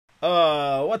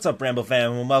What's up, Ramble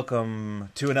fam? Welcome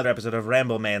to another episode of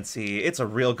Ramblemancy. It's a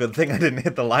real good thing I didn't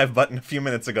hit the live button a few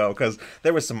minutes ago, because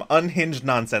there was some unhinged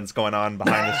nonsense going on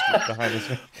behind this.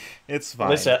 It's fine.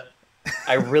 Listen,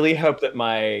 I really hope that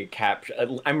my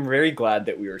I'm very glad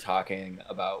that we were talking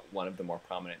about one of the more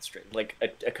prominent like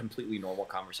a completely normal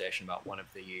conversation about one of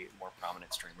the more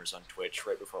prominent streamers on Twitch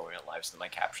right before we went live, so that my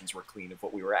captions were clean of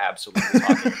what we were absolutely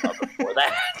talking about before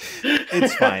that.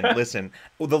 It's fine. Listen,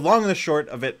 the long and the short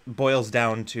of it boils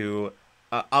down to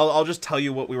I'll just tell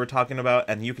you what we were talking about,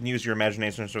 and you can use your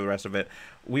imagination for the rest of it.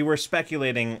 We were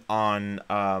speculating on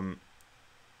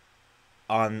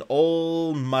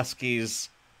old Muskie's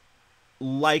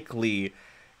likely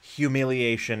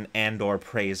humiliation and or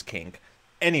praise kink.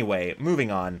 Anyway,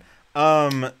 moving on.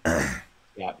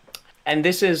 Yeah. And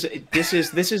this is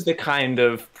the kind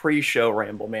of pre-show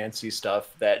Ramblemancy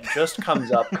stuff that just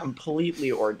comes up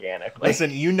completely organically.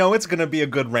 Listen, you know it's gonna be a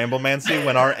good Ramblemancy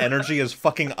when our energy is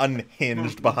fucking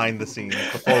unhinged behind the scenes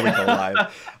before we go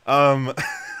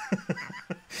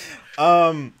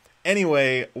live.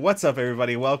 Anyway, what's up,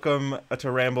 everybody? Welcome to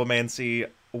Ramblemancy.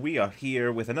 We are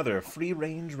here with another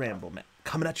free-range Rambleman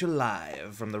coming at you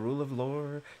live from the Rule of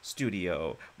Lore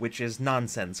studio, which is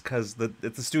nonsense because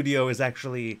the studio is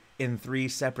actually in 3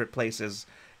 separate places.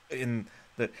 In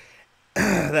the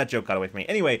that joke got away from me.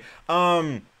 Anyway,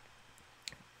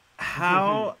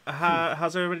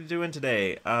 how's everybody doing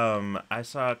today? I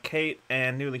saw Kate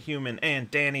and Newly Human and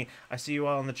Danny. I see you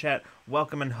all in the chat.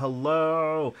 Welcome and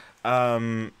hello.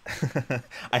 I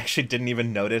actually didn't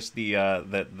even notice the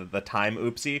time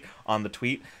oopsie on the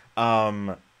tweet.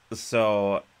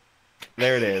 So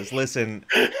there it is. Listen.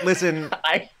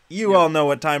 You all know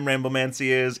what time Ramblemancy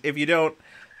is. If you don't,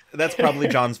 that's probably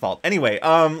John's fault. Anyway,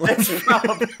 let's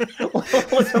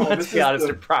be honest,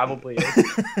 it probably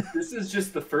is. This is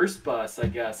just the first bus, I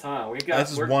guess, huh?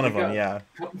 This is one of them, yeah.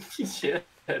 Shit.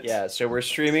 Yeah, so we're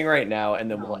streaming right now, and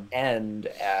then we'll end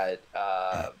at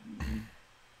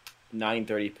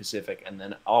 9:30 Pacific, and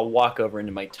then I'll walk over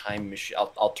into my time machine.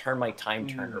 I'll turn my time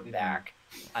turner back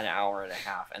an hour and a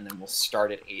half, and then we'll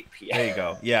start at 8 p.m. There you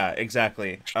go. Yeah,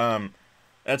 exactly.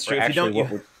 That's true.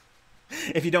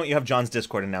 If you don't, you have John's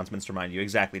Discord announcements to remind you.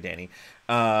 Exactly, Danny.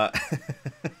 Oh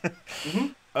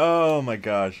my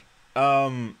gosh.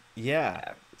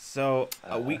 Yeah. So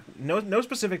we no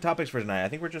specific topics for tonight. I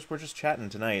think we're just chatting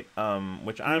tonight.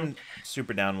 Which I'm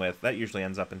super down with. That usually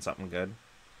ends up in something good.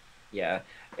 Yeah,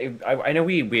 I know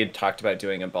we had talked about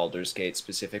doing a Baldur's Gate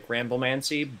specific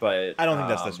Ramblemancy, but I don't think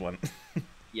that's this one.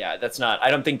 Yeah, that's not. I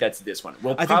don't think that's this one.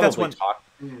 I think that's one.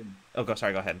 Oh,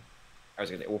 sorry. Go ahead. I was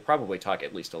gonna say, we'll probably talk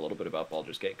at least a little bit about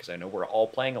Baldur's Gate, because I know we're all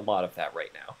playing a lot of that right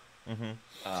now.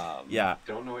 Yeah.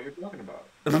 Don't know what you're talking about.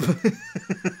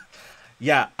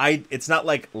 Yeah, it's not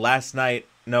like last night.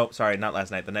 No, sorry, not last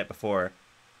night. The night before,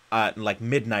 like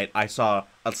midnight, I saw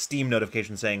a Steam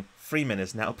notification saying Freeman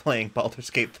is now playing Baldur's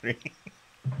Gate 3.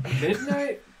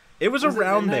 Midnight? It was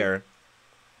around there.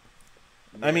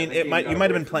 Yeah, I mean, you might have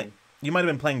been playing. You might have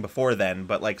been playing before then,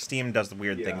 but like Steam does the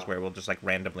weird things where we'll just like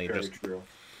randomly Very true.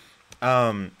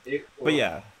 But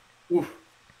yeah,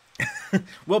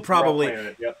 we'll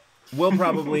probably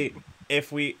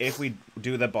if we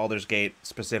do the Baldur's Gate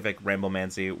specific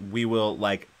Ramblemancy, we will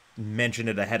like mention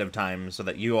it ahead of time so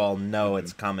that you all know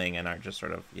it's coming and aren't just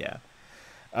sort of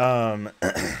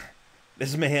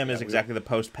This mayhem is exactly the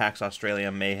post PAX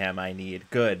Australia mayhem I need.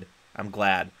 Good, I'm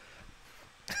glad.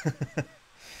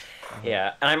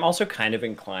 Yeah, and I'm also kind of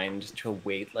inclined to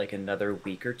wait like another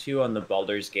week or two on the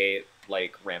Baldur's Gate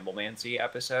like Ramblemancy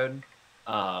episode,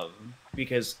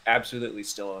 because absolutely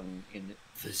still in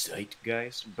the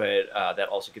zeitgeist, but that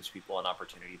also gives people an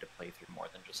opportunity to play through more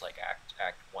than just like act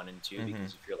 1 and 2.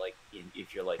 Because if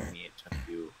you're like me, it took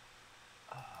you.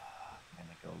 I'm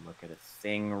gonna go look at a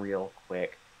thing real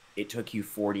quick. It took you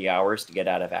 40 hours to get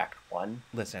out of Act 1.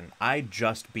 Listen, I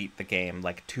just beat the game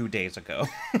like 2 days ago.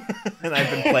 And I've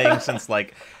been playing since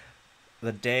like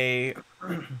the day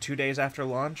 2 days after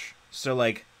launch. So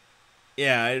like,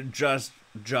 yeah, I just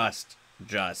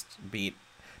beat.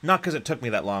 Not because it took me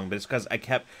that long, but it's because I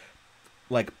kept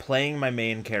like playing my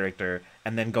main character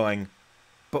and then going,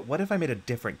 but what if I made a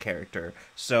different character?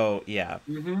 So yeah.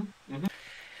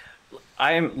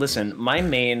 Listen, my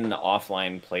main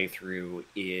offline playthrough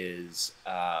is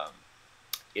a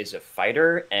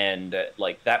fighter, and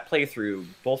like that playthrough,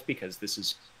 both because this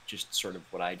is just sort of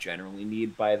what I generally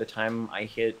need by the time I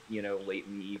hit, late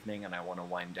in the evening and I want to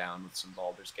wind down with some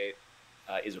Baldur's Gate,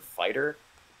 is a fighter.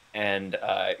 And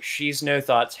she's no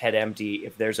thoughts, head empty.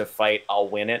 If there's a fight, I'll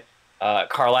win it.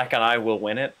 Karlak and I will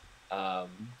win it.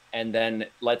 And then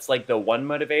let's like the one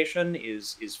motivation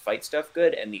is fight stuff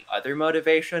good, and the other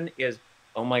motivation is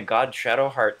oh my God,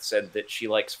 Shadowheart said that she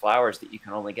likes flowers that you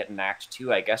can only get in Act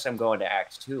 2. I guess I'm going to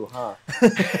Act 2, huh?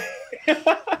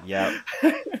 Yep.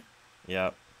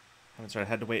 Yep. I'm sorry, I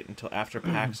had to wait until after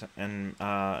PAX and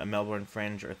Melbourne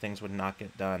Fringe, or things would not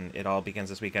get done. It all begins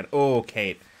this weekend. Oh,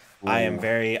 Kate,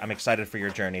 I'm excited for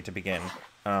your journey to begin.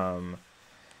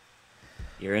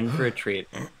 You're in for a treat.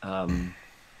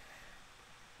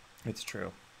 It's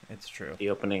true. It's true. The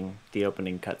opening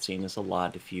cutscene is a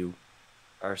lot if you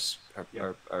are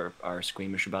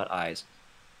squeamish about eyes.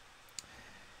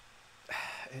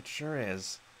 It sure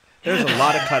is. There's a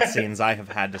lot of cutscenes I have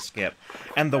had to skip.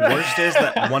 And the worst is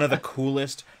that one of the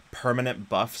coolest permanent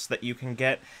buffs that you can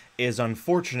get is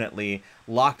unfortunately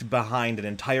locked behind an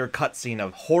entire cutscene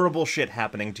of horrible shit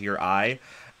happening to your eye.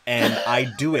 And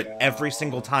I do it every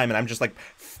single time, and I'm just like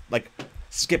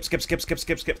skip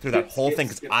through that whole thing,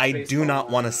 because I do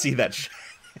not want to see that shit.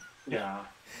 Yeah.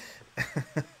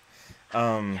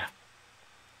 Yep.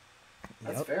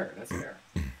 That's fair. That's fair.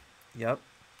 Yep.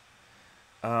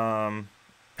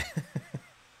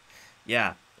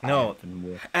 Yeah. No.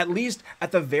 At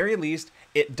the very least,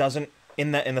 it doesn't,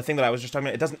 in the thing that I was just talking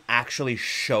about, it doesn't actually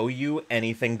show you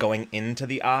anything going into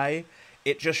the eye.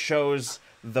 It just shows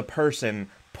the person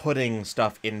putting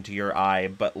stuff into your eye,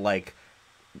 but like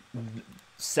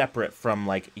separate from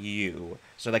like you.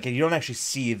 So like you don't actually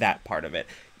see that part of it,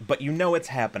 but you know it's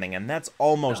happening, and that's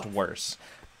almost worse.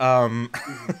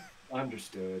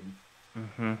 Understood.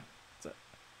 Mm-hmm.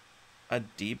 A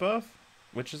debuff?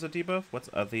 Which is a debuff? What's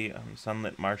the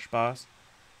Sunlit Marsh boss?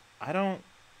 I don't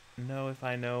know if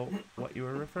I know what you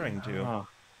were referring to. Oh.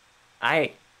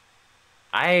 I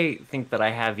think that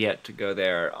I have yet to go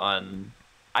there on...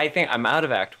 I think I'm out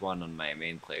of Act 1 on my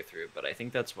main playthrough, but I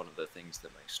think that's one of the things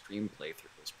that my stream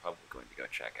playthrough is probably going to go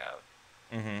check out.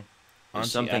 Mm-hmm.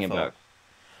 There's something about...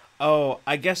 Oh,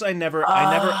 I guess I never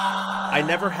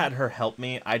had her help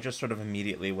me. I just sort of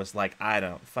immediately was like,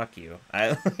 fuck you.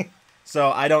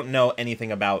 So I don't know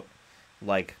anything about,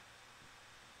 like,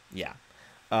 yeah.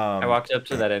 I walked up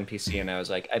to that NPC and I was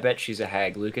like, I bet she's a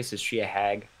hag. Lucas, is she a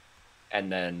hag? And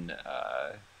then,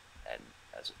 and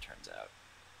as it turns out.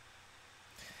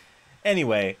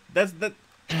 Anyway,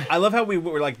 I love how we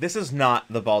were like, this is not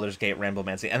the Baldur's Gate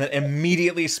Ramblemancy, and then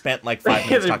immediately spent like 5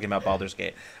 minutes talking about Baldur's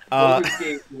Gate. Baldur's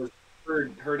Gate was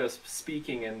heard us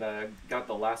speaking and got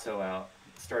the lasso out,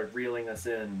 started reeling us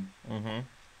in. Mm-hmm.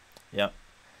 Yep.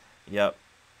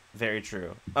 Very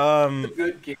true. It's a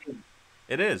good game.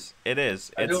 It is.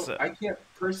 I can't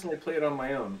personally play it on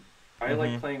my own. I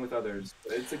like playing with others,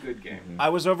 but it's a good game. I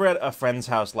was over at a friend's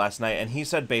house last night, and he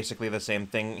said basically the same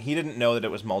thing. He didn't know that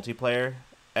it was multiplayer,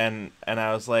 and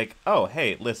I was like, oh,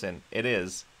 hey, listen, it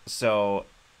is. So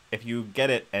if you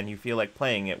get it and you feel like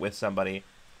playing it with somebody,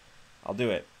 I'll do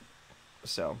it.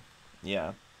 So,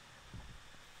 yeah.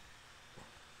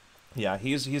 Yeah,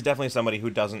 he's definitely somebody who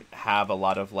doesn't have a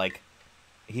lot of bandwidth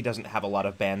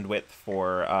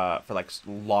for like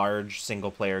large single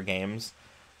player games.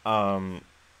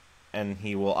 And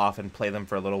he will often play them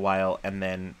for a little while and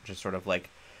then just sort of like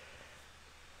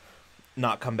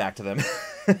not come back to them.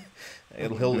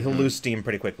 he'll lose steam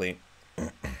pretty quickly,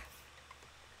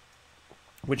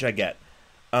 which I get.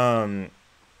 That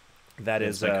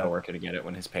is my coworker to get it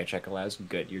when his paycheck allows.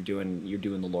 Good, you're doing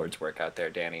the Lord's work out there,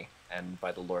 Danny. And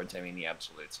by the Lords, I mean the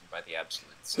absolutes, and by the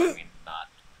absolutes, I mean not.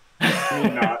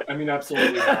 I mean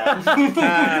absolutely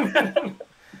not.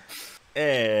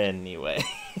 Anyway.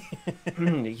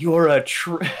 You're a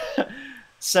true...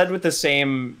 Said with the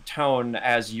same tone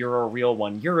as you're a real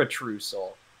one. You're a true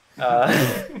soul. Oh,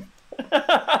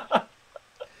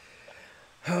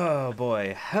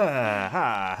 boy.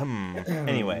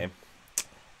 Anyway.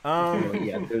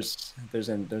 Yeah, there's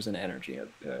an energy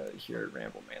here at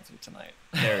Ramblemancy tonight.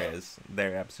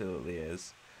 There absolutely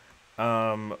is.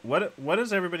 What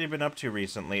has everybody been up to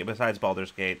recently besides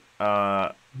Baldur's Gate?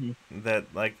 That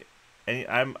like,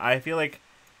 I feel like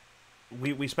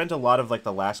we spent a lot of like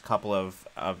the last couple of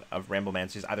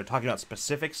Ramblemancies either talking about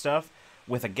specific stuff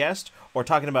with a guest or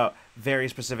talking about very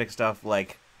specific stuff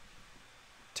like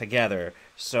together.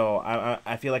 So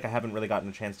I feel like I haven't really gotten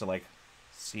a chance to like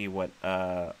see what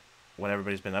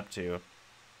everybody's been up to.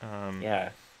 Yeah.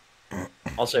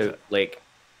 Also, like,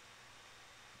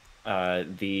 I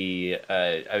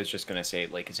was just gonna say,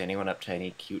 like, is anyone up to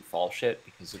any cute fall shit?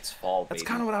 Because it's fall. That's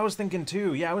kind of what I was thinking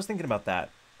too. Yeah, I was thinking about that.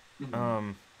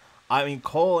 I mean,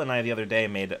 Cole and I the other day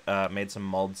made some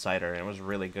mulled cider, and it was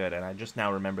really good. And I just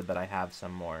now remembered that I have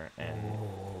some more. And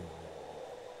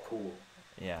cool.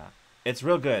 Yeah, it's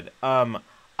real good.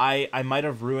 I might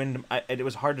have ruined. It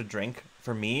was hard to drink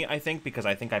for me, I think, because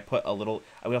I think I put a little.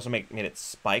 We also made it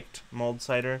spiked mulled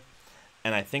cider,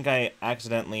 and I think I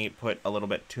accidentally put a little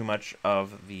bit too much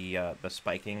of the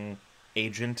spiking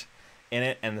agent in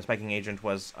it, and the spiking agent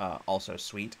was also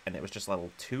sweet, and it was just a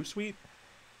little too sweet.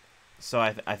 So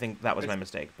I think that was my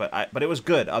mistake, but it was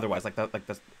good otherwise.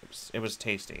 It was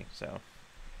tasty. So,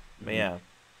 but yeah.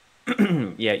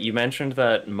 Yeah, you mentioned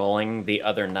that mulling the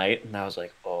other night, and I was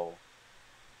like, oh,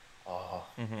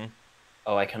 Mm-hmm.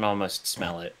 oh, I can almost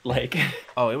smell it. Like,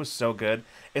 Oh, it was so good,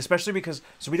 especially because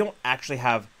we don't actually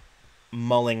have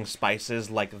mulling spices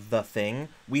like the thing.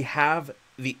 We have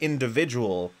the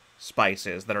individual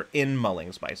spices that are in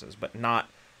mulling spices, but not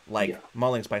like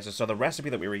mulling spices. So the recipe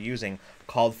that we were using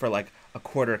called for like a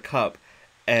quarter cup,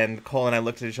 and Cole and I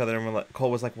looked at each other and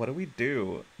Cole was like, "What do we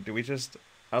do? Do we just?"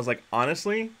 I was like,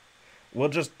 "Honestly, we'll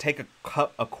just take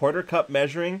a quarter cup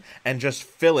measuring, and just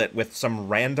fill it with some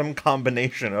random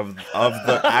combination of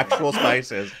the actual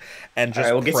spices, and just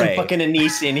all right, we'll get some fucking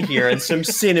anise in here and some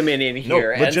cinnamon in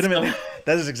here. No, legitimately,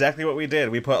 that is exactly what we did.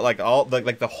 We put like all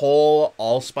the whole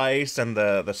allspice and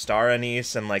the star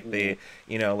anise and like the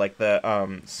like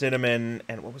the cinnamon,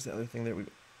 and what was the other thing that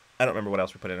I don't remember what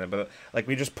else we put in it, but like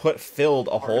we just filled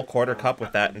a whole quarter cup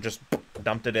with that and just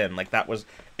dumped it in. Like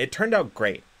it turned out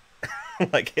great.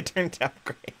 Like it turned out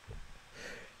great.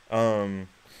 But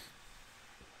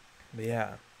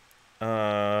yeah.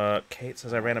 Kate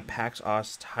says, I ran a PAX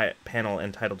Aus panel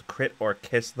entitled Crit or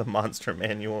Kiss the Monster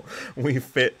Manual. We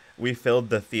filled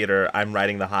the theater. I'm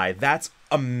riding the high. That's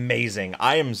amazing.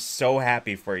 I am so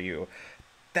happy for you.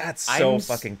 That's so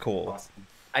fucking cool. Awesome.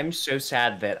 I'm so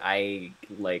sad that I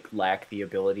like lack the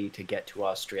ability to get to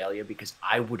Australia, because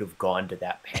I would have gone to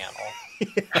that panel.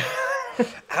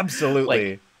 Absolutely.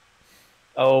 Like,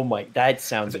 oh my, that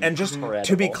sounds and incredible. Just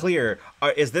to be clear,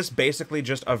 is this basically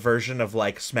just a version of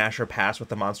like Smash or Pass with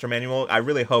the Monster Manual? I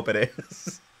really hope it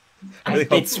is. I really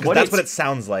hope, that's what it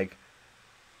sounds like.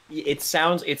 It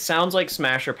sounds like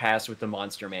Smash or Pass with the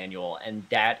Monster Manual, and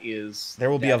that is... There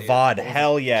will be a VOD.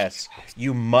 Hell yes.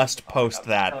 You must post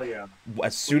that. Hell yeah.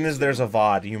 As soon as there's a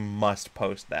VOD, you must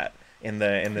post that in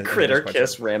the Critter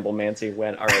Kiss Ramblemancy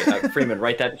when... All right, Freeman,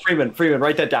 write that. Freeman,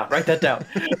 write that down. Write that down.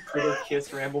 Critter Kiss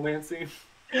Ramblemancy.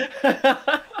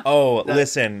 Oh,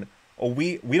 listen.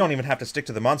 We don't even have to stick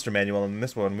to the Monster Manual in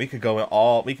this one. We could go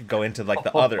into like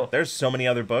the other. There's so many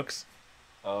other books.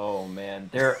 Oh man,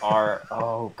 there are.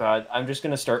 Oh god, I'm just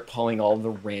gonna start pulling all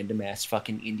the random ass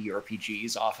fucking indie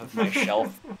RPGs off of my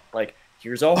shelf. Like,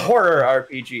 here's a horror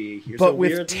RPG. Here's a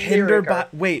weird Tinder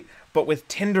but with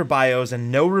Tinder bios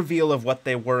and no reveal of what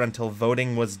they were until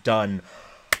voting was done.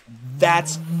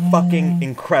 That's fucking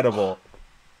incredible.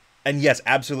 And yes,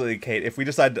 absolutely, Kate. If we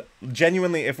decide to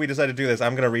do this,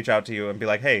 I'm gonna reach out to you and be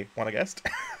like, "Hey, want a guest?"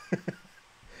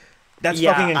 That's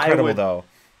fucking incredible, though.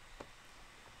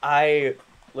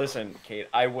 Listen, Kate,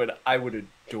 I would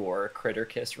adore Critter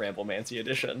Kiss Ramblemancy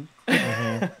Edition.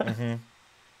 Mm-hmm.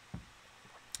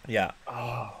 Yeah.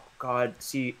 Oh God,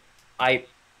 see,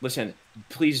 listen.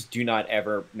 Please do not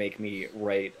ever make me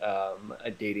write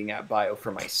a dating app bio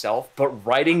for myself, but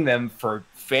writing them for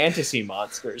fantasy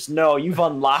monsters. No, you've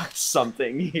unlocked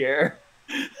something here.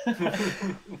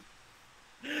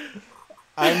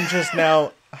 I'm just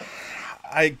now.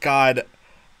 I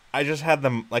just had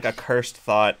them like a cursed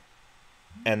thought,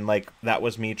 and like that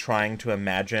was me trying to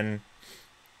imagine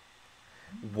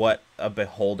what a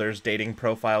beholder's dating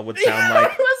profile would sound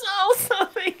like. I was also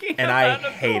thinking, and I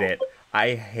hate it.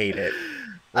 I hate it.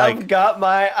 Like, I've got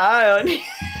my eye on you.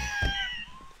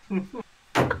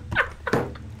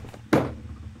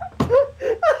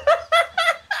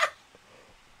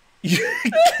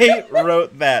 Kate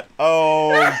wrote that.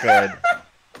 Oh,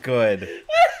 good.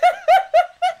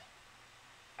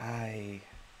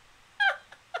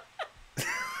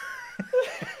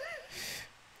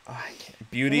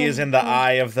 Beauty is in the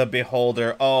eye of the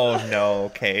beholder. Oh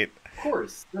no, Kate. Of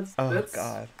course. That's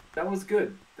God. That was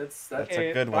good. That's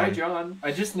a good one. Bye, John.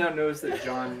 I just now noticed that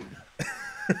John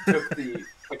took the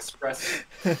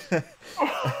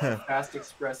fast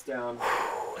express down.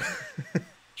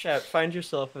 Chat, find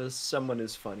yourself as someone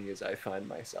as funny as I find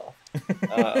myself.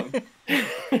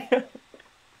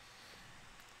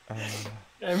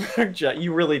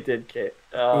 You really did, Kate.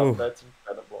 That's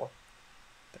incredible.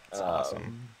 That's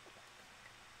awesome.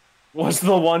 Was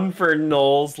the one for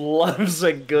Knowles loves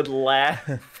a good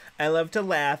laugh. I love to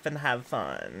laugh and have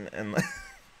fun. And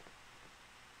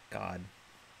God.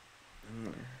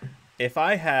 If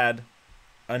I had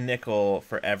a nickel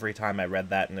for every time I read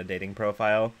that in a dating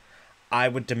profile, I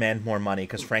would demand more money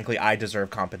because, frankly, I deserve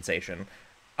compensation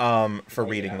for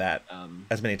reading that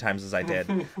as many times as I did.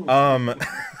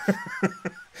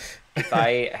 if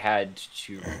I had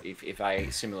to, if I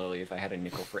similarly, if I had a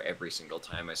nickel for every single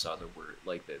time I saw the word,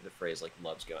 like the phrase, like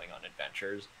loves going on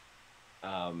adventures,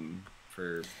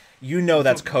 for You know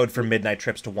that's code for midnight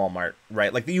trips to Walmart,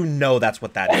 right? Like that's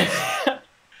what that is.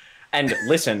 and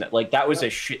listen, like that was a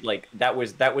shit, like that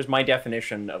was my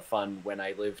definition of fun when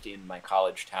I lived in my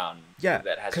college town. Yeah,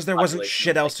 that has because a there wasn't population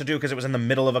shit of, else to do because it was in the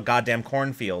middle of a goddamn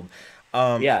cornfield.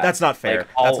 yeah, That's not fair. like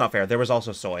That's all not fair. There was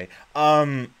also soy.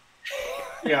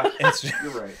 Yeah, It's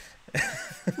you're right.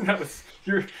 That was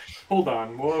you're. Hold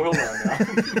on. Well, hold on now.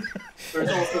 There's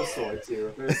also soy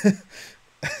too.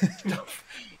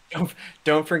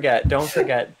 don't forget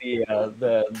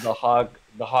the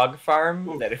hog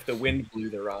farm that if the wind blew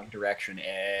the wrong direction,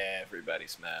 everybody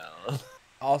smelled.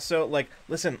 also like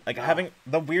listen, like Wow. having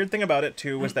the weird thing about it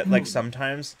too was that like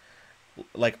sometimes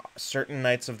like certain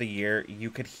nights of the year you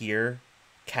could hear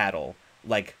cattle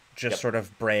like just Yep. sort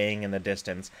of braying in the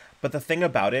distance. But the thing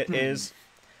about it is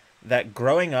that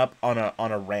growing up on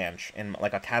a ranch in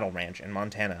like a cattle ranch in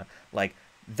Montana, like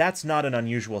that's not an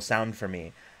unusual sound for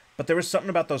me. But there was something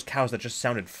about those cows that just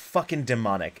sounded fucking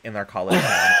demonic in their college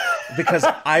town because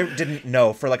I didn't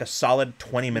know for like a solid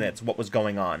 20 minutes what was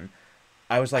going on.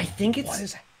 I was like, I think what it's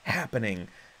is happening?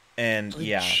 And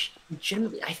yeah,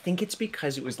 generally, I think it's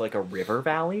because it was like a river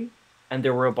valley, and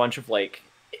there were a bunch of like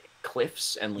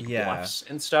cliffs and like Yeah. bluffs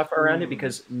and stuff around it.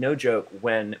 Because no joke,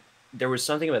 when there was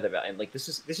something about the valley, and like this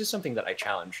is something that I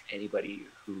challenge anybody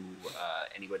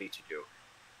to do,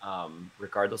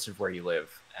 regardless of where you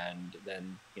live, and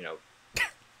then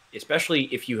especially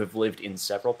if you have lived in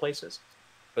several places,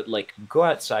 but like go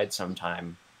outside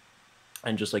sometime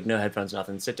and just like no headphones,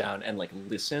 nothing, sit down and like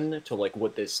listen to like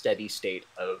what the steady state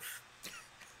of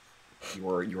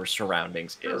your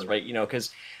surroundings is, Sure. right?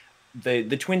 Because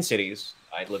the Twin Cities,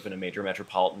 I live in a major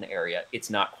metropolitan area. It's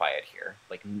not quiet here.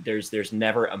 Like there's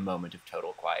never a moment of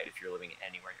total quiet if you're living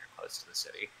anywhere near close to the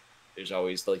city. There's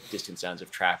always like distant sounds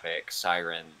of traffic,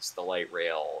 sirens, the light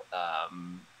rail,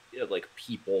 like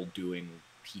people doing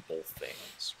people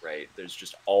things, right? There's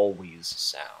just always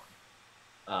sound.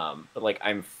 But like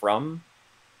I'm from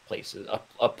places,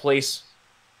 a place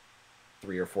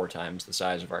 3 or 4 times the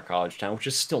size of our college town, which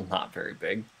is still not very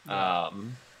big.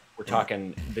 We're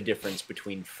talking the difference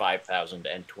between 5,000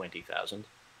 and 20,000.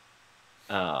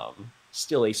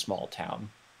 Still a small town,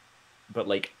 but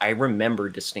like I remember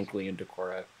distinctly in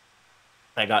Decorah,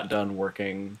 I got done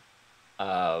working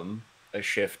a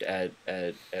shift at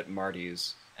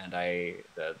Marty's, and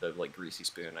the like greasy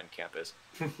spoon on campus,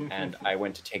 and I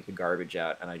went to take the garbage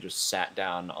out, and I just sat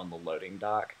down on the loading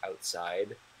dock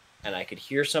outside, and I could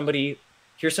hear somebody's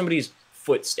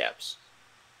footsteps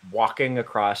walking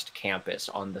across campus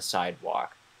on the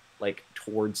sidewalk, like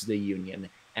towards the Union,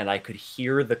 and I could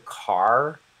hear a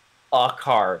car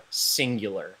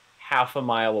singular half a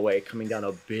mile away coming down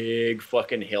a big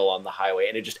fucking hill on the highway,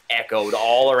 and it just echoed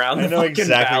all around the I know fucking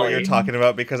exactly valley. what you're talking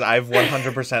about because I've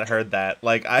 100% heard that.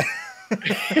 Like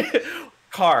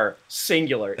Car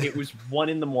singular. It was 1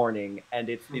 a.m, and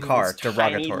it's car this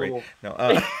derogatory. little... No,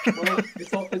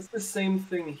 Well, it's the same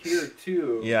thing here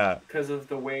too. Yeah. Because of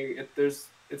the way it's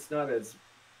not as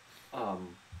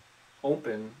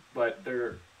open, but we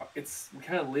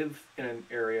kind of live in an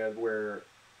area where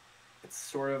it's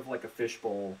sort of like a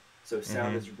fishbowl, so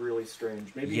sound is really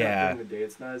strange. Maybe not during the day,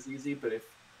 it's not as easy, but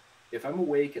if I'm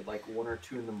awake at like 1 or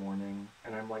 2 in the morning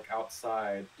and I'm like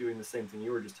outside doing the same thing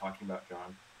you were just talking about,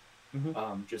 John,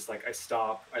 just like I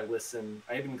stop, I listen,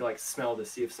 I even like smell to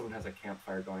see if someone has a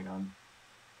campfire going on.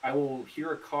 I will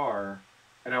hear a car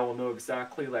and I will know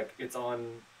exactly like it's on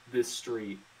this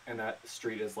street, and that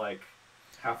street is like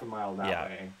half a mile that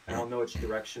way, and I'll know which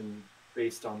direction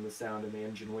based on the sound and the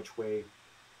engine, which way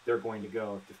they're going to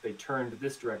go, if they turned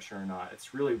this direction or not.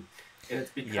 It's really, and it's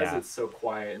because it's so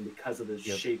quiet and because of the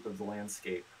shape of the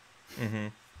landscape.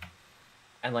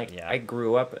 And like I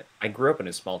grew up in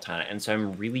a small town, and so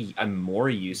I'm more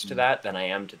used to that than I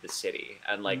am to the city.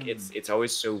 And like it's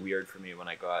always so weird for me when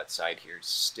I go outside here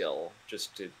still,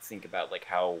 just to think about like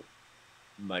how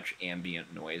much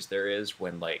ambient noise there is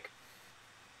when like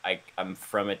I'm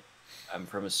from a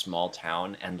small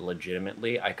town, and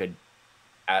legitimately I could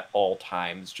at all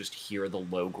times just hear the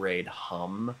low grade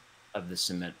hum of the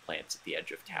cement plants at the edge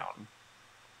of town.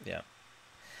 Yeah.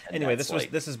 And anyway, this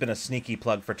has been a sneaky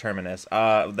plug for Terminus.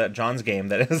 That John's game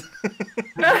that is.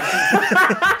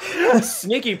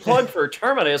 Sneaky plug for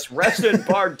Terminus.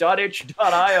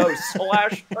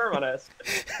 residentbar.itch.io/Terminus.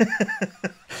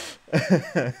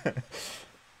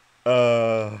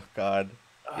 Oh God.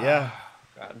 Yeah.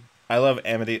 God. I love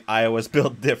Amity. Iowa's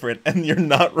built different, and you're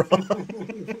not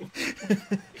wrong.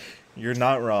 You're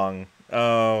not wrong.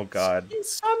 Oh God. In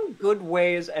some good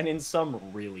ways and in some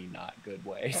really not good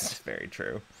ways. That's very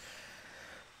true.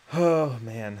 Oh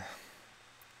man.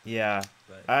 Yeah.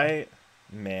 But...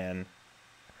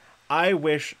 I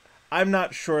wish. I'm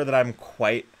not sure that I'm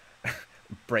quite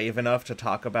brave enough to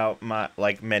talk about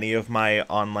many of my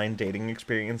online dating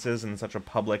experiences in such a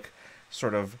public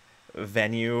sort of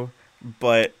venue,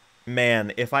 but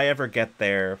man, if I ever get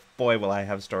there, boy will I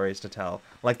have stories to tell.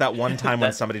 Like that one time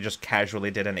when somebody just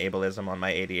casually did an ableism on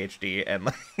my ADHD and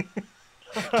like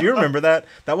do you remember that?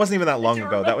 That wasn't even that long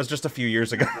ago. That was just a few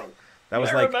years ago. That was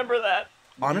I remember that.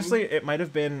 Honestly, it might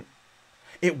have been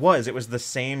it was the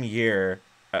same year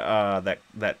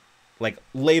that like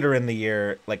later in the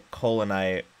year, like Cole and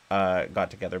I got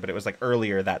together, but it was like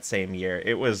earlier that same year.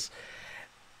 It was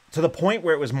to the point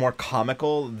where it was more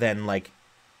comical than like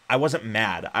I wasn't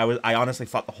mad. I honestly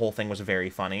thought the whole thing was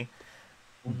very funny,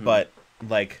 but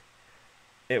like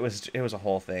it was a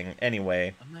whole thing.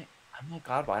 Anyway, I'm like,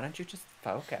 God, why don't you just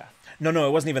focus? No,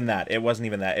 it wasn't even that. It was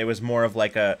more of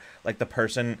like the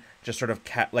person just sort of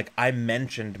like I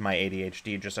mentioned my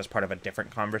ADHD just as part of a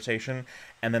different conversation,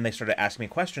 and then they started asking me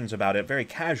questions about it very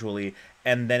casually,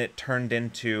 and then it turned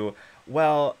into,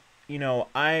 well,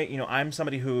 I'm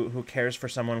somebody who cares for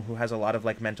someone who has a lot of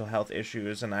like mental health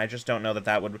issues, and I just don't know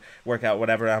that would work out,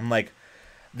 whatever. I'm like,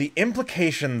 the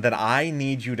implication that I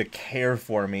need you to care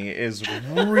for me is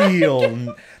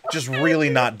real, just really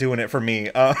not doing it for me.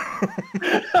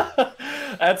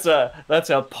 That's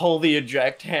a pull the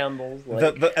eject handle.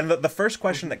 Like... The first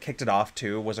question that kicked it off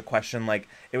too was a question like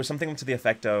it was something to the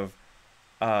effect of,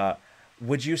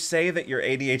 would you say that your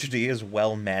ADHD is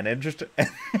well managed?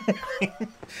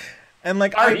 And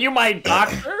like, are you my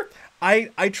doctor?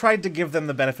 I tried to give them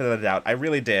the benefit of the doubt. I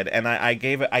really did, and I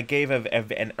gave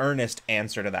an earnest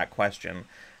answer to that question,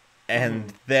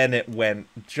 and then it went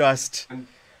just.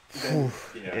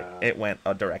 It went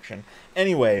a direction.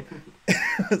 Anyway,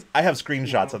 I have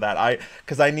screenshots of that. I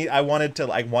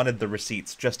wanted the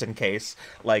receipts just in case.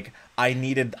 Like I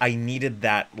needed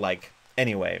that. Like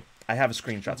anyway, I have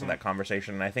screenshots of that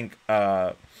conversation, and I think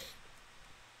I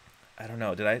don't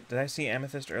know. Did I see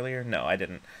Amethyst earlier? No, I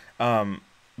didn't.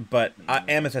 But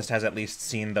Amethyst has at least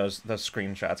seen those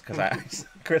screenshots because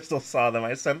Crystal saw them.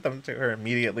 I sent them to her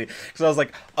immediately because I was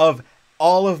like, of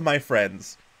all of my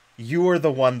friends, you are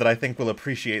the one that I think will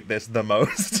appreciate this the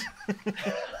most.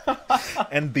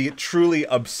 And the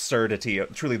absurdity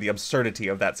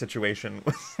of that situation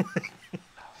was like...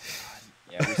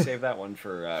 Yeah, we saved that one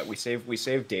for we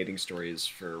saved dating stories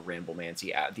for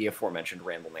Ramblemancy, the aforementioned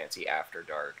Ramblemancy After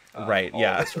Dark. Right, all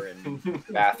of us are in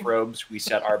bathrobes. We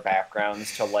set our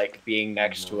backgrounds to like being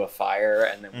next to a fire,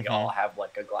 and then we all have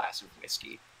like a glass of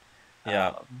whiskey.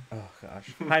 Yeah. Oh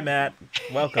gosh. Hi Matt.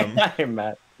 Welcome. Hi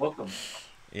Matt. Welcome.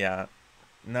 Yeah.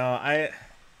 No,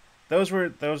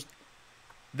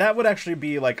 that would actually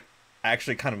be like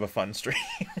kind of a fun stream.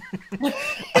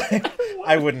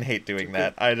 I wouldn't hate doing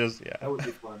that. That would be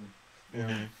fun.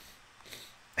 Yeah.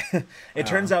 It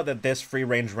turns out that this free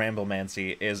range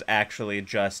Ramblemancy is actually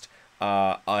just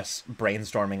us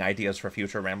brainstorming ideas for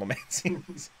future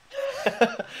Ramblemancies.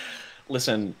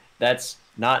 Listen, that's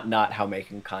not how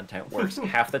making content works.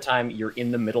 Half the time you're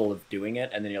in the middle of doing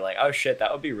it, and then you're like, oh shit,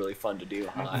 that would be really fun to do,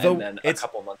 huh? And then a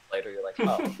couple months later you're like,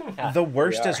 oh. Yeah, the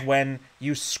worst is when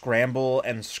you scramble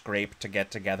and scrape to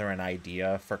get together an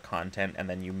idea for content, and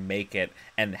then you make it,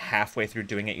 and halfway through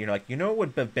doing it you're like, you know, it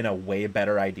would have been a way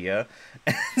better idea.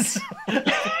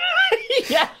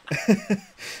 Yeah.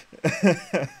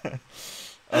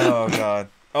 Oh god.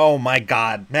 Oh my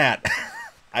god, Matt.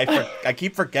 I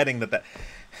keep forgetting that.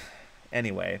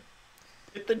 Anyway.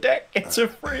 Hit the deck. It's a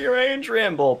free range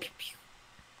ramble.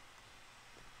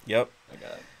 Yep. I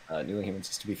got New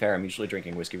Humans. To be fair, I'm usually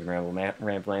drinking whiskey when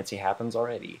Ramblemancy happens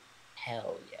already.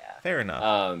 Hell yeah. Fair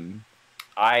enough.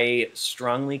 I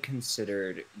strongly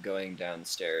considered going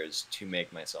downstairs to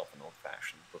make myself an old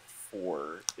fashioned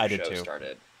before the show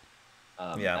started.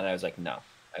 Yeah. And I was like, no,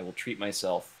 I will treat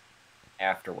myself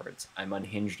afterwards. I'm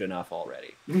unhinged enough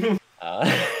already.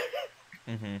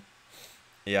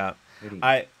 Yeah.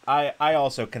 I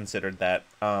also considered that.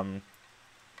 I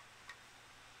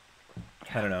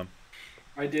don't know.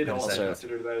 I did also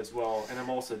consider that as well, and I'm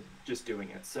also just doing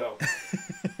it. So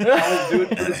I'll do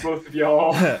it for both of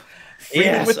y'all.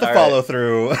 Freeman with the follow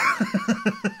through.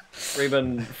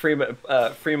 Freeman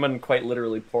quite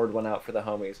literally poured one out for the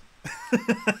homies.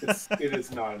 It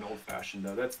is not an old fashioned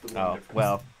though. That's the one difference.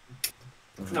 Well,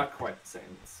 it's not quite the same.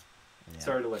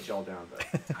 Sorry to let y'all down, but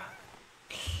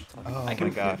oh my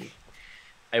gosh.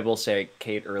 I will say,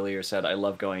 Kate earlier said, "I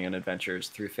love going on adventures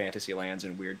through fantasy lands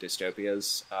and weird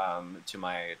dystopias." To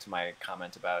my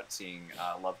comment about seeing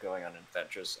love going on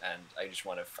adventures, and I just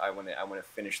want to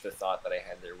finish the thought that I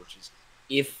had there, which is,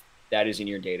 if that is in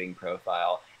your dating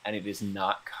profile and it is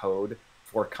not code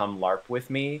for "come LARP with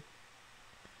me,"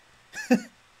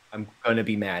 I'm gonna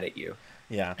be mad at you.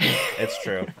 Yeah, it's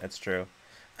true. It's true.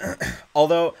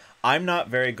 Although I'm not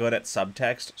very good at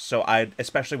subtext, so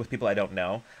especially with people I don't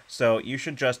know. So you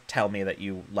should just tell me that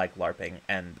you like LARPing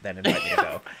and then invite me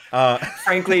to go.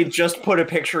 Frankly, just put a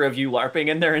picture of you LARPing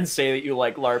in there and say that you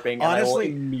like LARPing, and honestly, I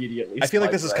will immediately. I feel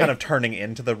like this is kind of turning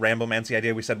into the Ramblemancy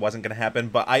idea we said wasn't going to happen.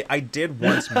 But I did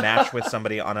once match with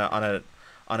somebody on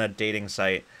a dating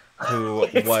site who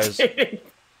was.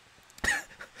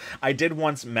 I did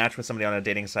once match with somebody on a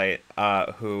dating site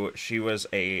who she was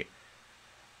a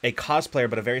cosplayer,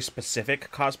 but a very specific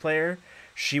cosplayer.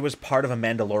 She was part of a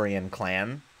Mandalorian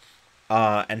clan,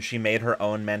 and she made her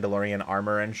own Mandalorian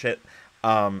armor and shit.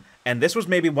 And this was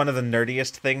maybe one of the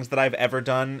nerdiest things that I've ever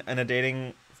done in a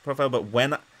dating profile, but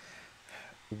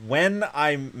when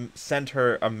I sent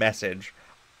her a message,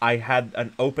 I had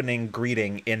an opening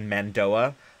greeting in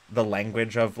Mandoa, the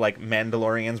language of, like,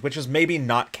 Mandalorians, which is maybe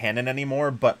not canon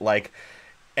anymore, but, like,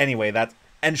 anyway,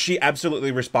 and she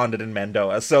absolutely responded in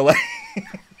Mandoa, so, like...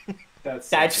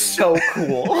 That's so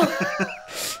cool.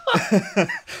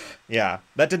 Yeah,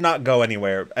 that did not go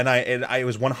anywhere, and it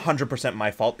was 100%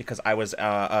 my fault because I was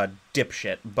a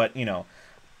dipshit, but, you know,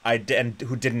 who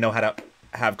didn't know how to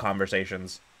have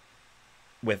conversations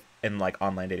in like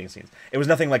online dating scenes. It was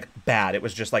nothing like bad. It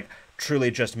was just like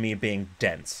truly just me being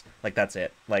dense. Like that's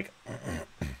it. Like,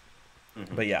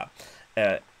 but yeah,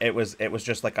 it was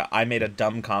just like I made a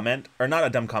dumb comment, or not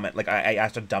a dumb comment. Like I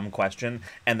asked a dumb question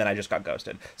and then I just got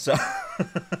ghosted. So,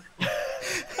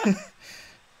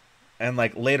 and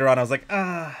like later on I was like,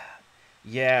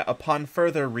 yeah. Upon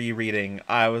further rereading,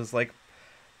 I was like,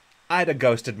 I'd have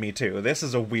ghosted me too. This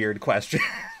is a weird question.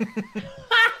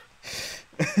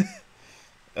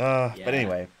 Yeah. But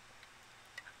anyway,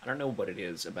 I don't know what it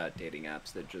is about dating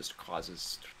apps that just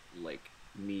causes, like,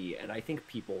 me, and I think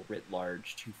people writ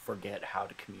large, to forget how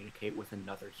to communicate with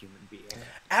another human being.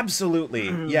 Absolutely,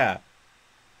 yeah.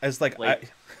 It's like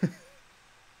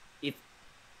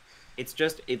it's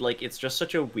just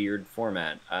such a weird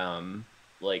format.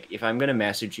 Like, if I'm gonna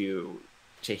message you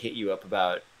to hit you up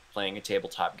about playing a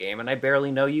tabletop game and I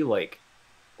barely know you, like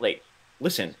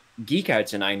listen, Geek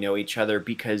Outs and I know each other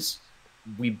because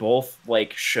we both,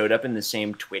 like, showed up in the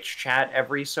same Twitch chat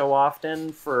every so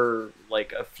often for,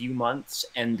 like, a few months,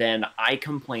 and then I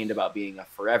complained about being a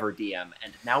forever DM,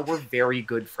 and now we're very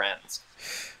good friends.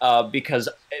 Because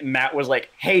Matt was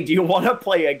like, "Hey, do you want to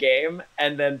play a game?"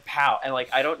 And then pow, and like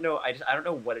I don't know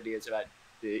what it is about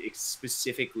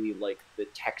specifically, like, the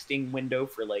texting window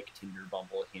for, like, Tinder,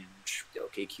 Bumble, Hinge,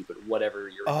 OkCupid, whatever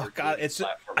your God,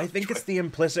 I think it's the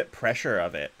implicit pressure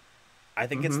of it. I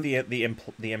think it's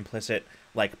the implicit,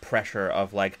 like, pressure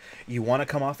of, like, you want to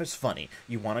come off as funny,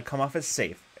 you want to come off as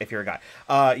safe if you're a guy,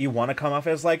 you want to come off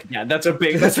as, like, that's a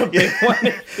big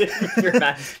one.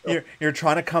 You're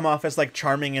trying to come off as, like,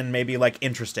 charming and maybe, like,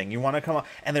 interesting. You want to come off,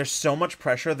 and there's so much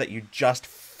pressure that you just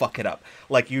fuck it up.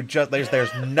 Like,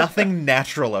 there's nothing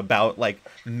natural about, like,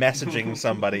 messaging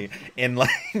somebody in,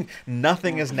 like,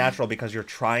 nothing is natural because you're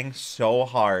trying so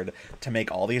hard to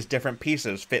make all these different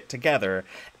pieces fit together,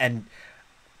 and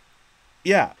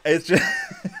yeah, it's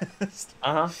just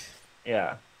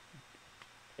yeah,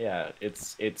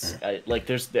 it's like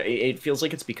it feels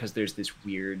like it's because there's this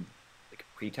weird, like,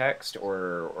 pretext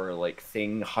or like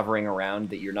thing hovering around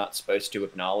that you're not supposed to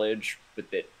acknowledge, but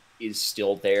that is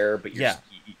still there, but you're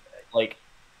like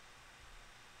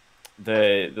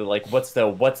the like what's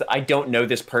I don't know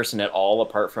this person at all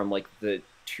apart from, like, the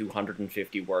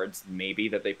 250 words maybe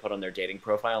that they put on their dating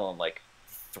profile on, like,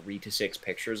 3 to 6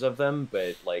 pictures of them,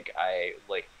 but, like,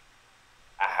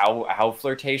 how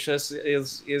flirtatious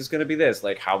is going to be this?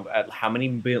 Like, how many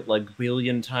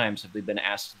billion times have they been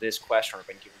asked this question or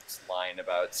been given this line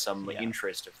about some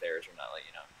interest of theirs or not? Like,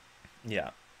 you know. Yeah,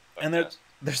 and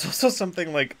there's also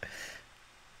something, like,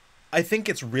 I think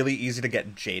it's really easy to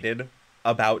get jaded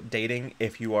about dating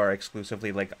if you are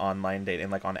exclusively, like, online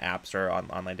dating, like on apps or on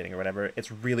online dating or whatever. It's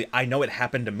really, I know it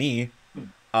happened to me.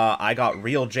 I got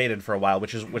real jaded for a while,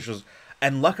 which was,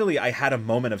 and luckily I had a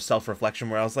moment of self-reflection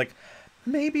where I was like,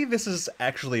 maybe this is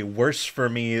actually worse for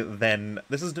me than,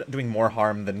 this is doing more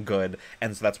harm than good,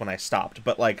 and so that's when I stopped.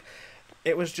 But, like,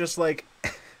 it was just like,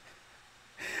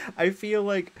 I feel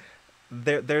like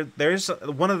there's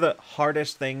one of the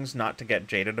hardest things not to get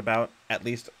jaded about, at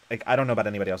least, like, I don't know about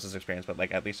anybody else's experience, but,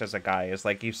 like, at least as a guy, is,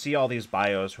 like, you see all these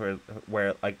bios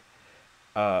where like,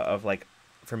 of like,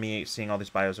 for me, seeing all these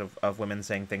bios of women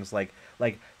saying things like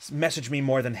message me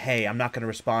more than hey, I'm not going to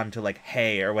respond to like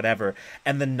hey or whatever.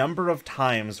 And the number of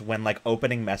times when like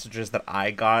opening messages that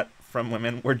I got from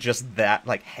women were just that,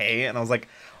 like hey, and I was like,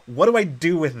 what do I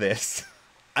do with this?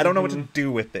 I don't know what to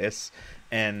do with this.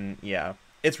 And yeah,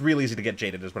 it's real easy to get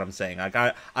jaded is what I'm saying. Like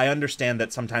I understand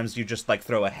that sometimes you just like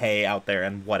throw a hey out there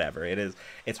and whatever.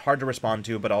 It's hard to respond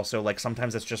to, but also like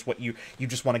sometimes it's just what you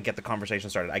just want to get the conversation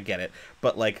started. I get it.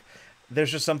 But like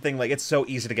there's just something like it's so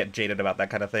easy to get jaded about that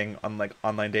kind of thing on like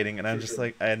online dating, and I'm just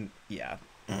like, and yeah.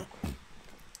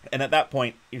 And at that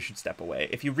point, you should step away.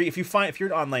 If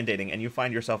you're online dating and you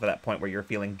find yourself at that point where you're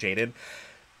feeling jaded,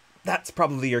 that's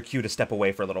probably your cue to step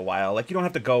away for a little while. Like you don't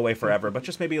have to go away forever, but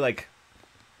just maybe like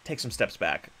take some steps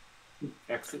back.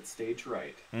 Exit stage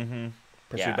right.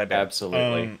 Pursued by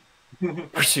absolutely.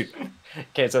 Pursuit.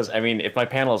 Okay, it says, I mean, if my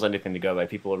panel is anything to go by,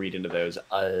 people will read into those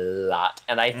a lot,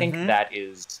 and I think that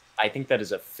is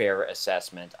a fair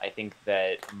assessment. I think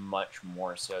that much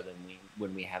more so than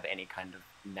when we have any kind of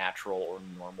natural or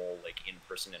normal like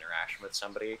in-person interaction with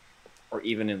somebody, or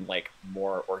even in like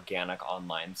more organic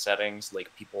online settings, like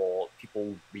people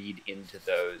read into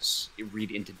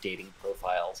dating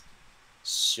profiles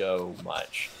so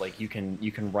much. Like you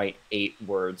can write 8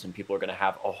 words and people are going to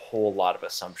have a whole lot of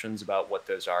assumptions about what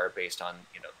those are based on,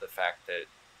 you know, the fact that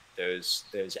those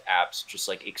apps just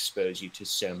like expose you to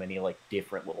so many like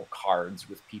different little cards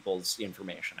with people's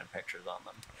information and pictures on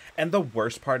them. And the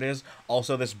worst part is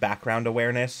also this background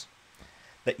awareness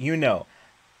that, you know,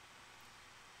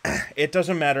 it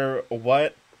doesn't matter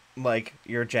what like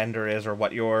your gender is or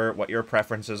what your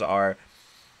preferences are,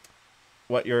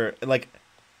 what your like,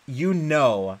 you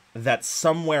know that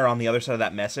somewhere on the other side of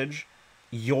that message,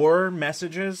 your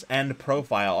messages and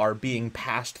profile are being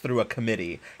passed through a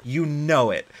committee. You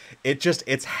know it.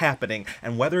 It's happening.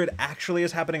 And whether it actually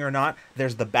is happening or not,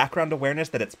 there's the background awareness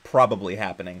that it's probably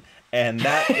happening. And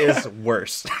that is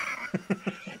worse.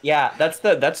 Yeah, that's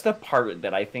the part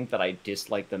that I think that I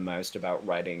dislike the most about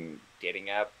writing dating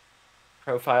app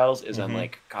profiles is I'm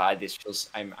like, God, this feels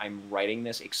I'm writing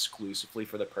this exclusively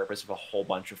for the purpose of a whole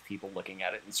bunch of people looking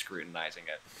at it and scrutinizing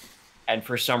it. And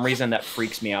for some reason that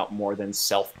freaks me out more than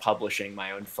self-publishing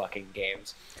my own fucking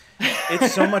games.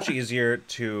 It's so much easier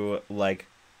to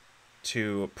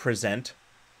present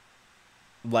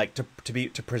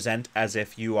to present as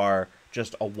if you are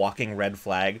just a walking red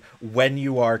flag when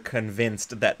you are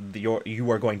convinced that you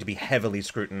are going to be heavily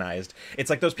scrutinized. It's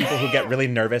like those people who get really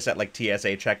nervous at like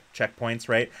TSA checkpoints,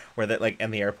 right? Where they like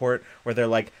in the airport where they're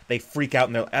like they freak out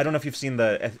and they're, I don't know if you've seen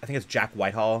I think it's Jack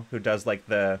Whitehall who does like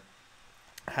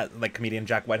like comedian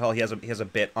Jack Whitehall. He has a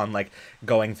bit on like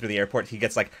going through the airport. He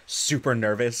gets like super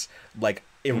nervous, like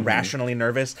irrationally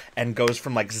nervous, and goes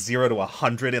from like 0 to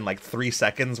 100 in like 3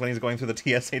 seconds when he's going through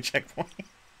the TSA checkpoint.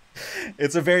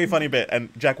 It's a very funny bit, and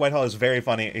Jack Whitehall is very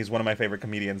funny. He's one of my favorite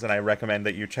comedians, and I recommend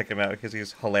that you check him out because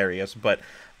he's hilarious. But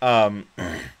I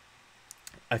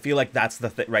feel like that's the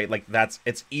thing, right? Like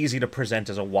it's easy to present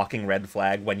as a walking red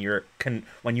flag when you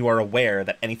are aware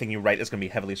that anything you write is going to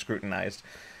be heavily scrutinized.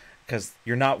 Because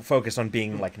you're not focused on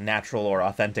being like natural or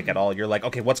authentic at all. You're like,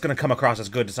 okay, what's going to come across as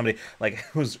good to somebody like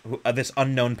who's this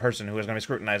unknown person who is going to be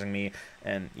scrutinizing me?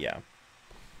 And yeah.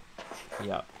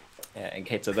 And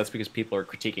Kate said that's because people are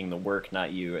critiquing the work,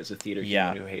 not you as a theater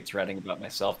human who hates writing about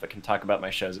myself but can talk about my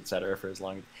shows, etc. for as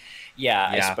long.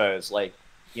 I suppose, like,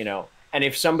 you know, and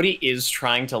if somebody is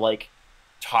trying to like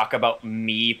talk about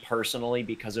me personally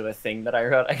because of a thing that I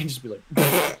wrote, I can just be like.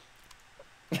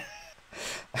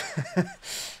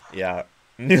 Yeah.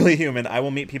 Newly human, I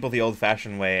will meet people the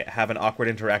old-fashioned way, have an awkward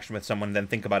interaction with someone, then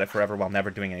think about it forever while never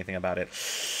doing anything about it.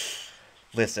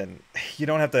 Listen, you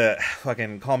don't have to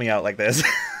fucking call me out like this.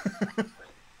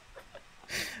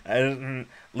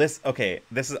 Okay,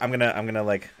 I'm gonna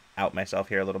like out myself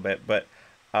here a little bit, but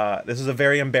this is a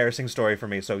very embarrassing story for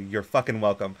me, so you're fucking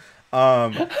welcome.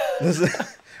 This is,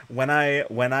 when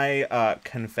I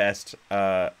confessed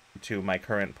to my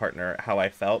current partner how I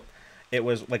felt. It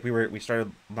was like we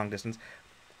started long distance.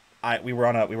 We were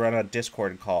on a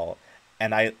Discord call,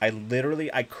 and I literally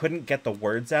couldn't get the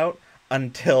words out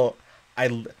until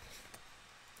I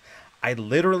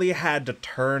literally had to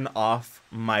turn off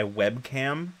my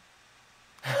webcam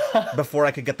before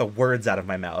I could get the words out of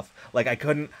my mouth. Like I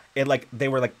couldn't. It like they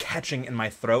were like catching in my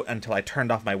throat until I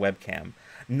turned off my webcam.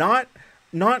 Not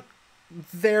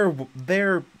their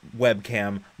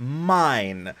webcam,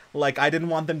 mine. Like I didn't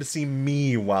want them to see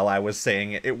me while I was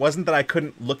saying it. It wasn't that I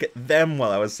couldn't look at them while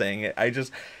I was saying it.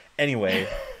 Anyway,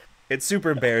 it's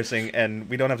super embarrassing and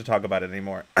we don't have to talk about it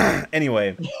anymore.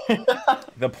 Anyway,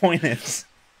 the point is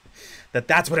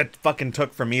that's what it fucking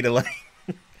took for me to like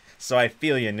So I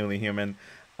feel you, newly human.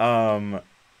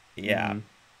 Yeah.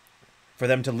 For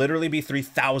them to literally be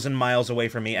 3,000 miles away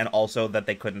from me, and also that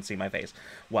they couldn't see my face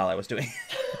while I was doing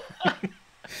it.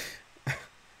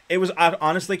 It was,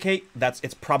 honestly, Kate,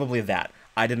 it's probably that.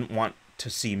 I didn't want to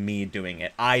see me doing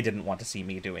it. I didn't want to see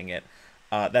me doing it.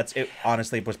 It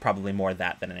honestly was probably more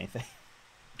that than anything.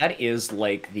 That is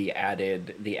like the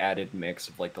added mix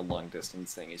of like the long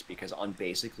distance thing, is because on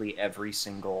basically every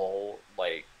single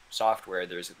like software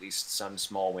there's at least some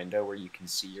small window where you can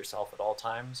see yourself at all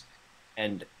times.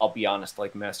 And I'll be honest,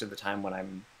 like most of the time when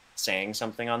I'm saying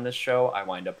something on this show, I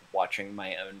wind up watching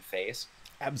my own face.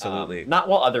 Absolutely. Not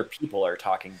while other people are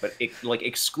talking, but like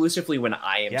exclusively when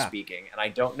I am speaking. And I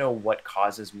don't know what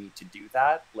causes me to do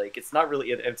that. Like, it's not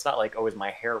really, it's not like, oh, is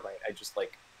my hair right? I just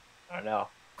like, I don't know.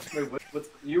 Wait, what's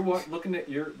you're looking at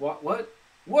your what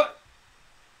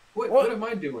am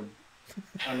I doing?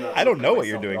 I don't know what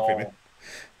you're doing, Freeman.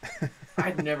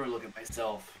 I'd never look at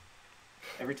myself.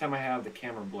 Every time I have the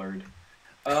camera blurred.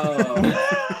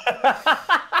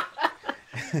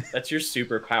 That's your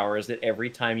superpower, is that every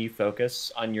time you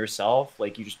focus on yourself,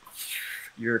 like you just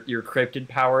your cryptid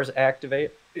powers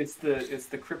activate. It's the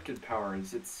cryptid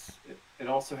powers. It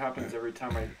also happens every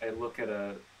time I look at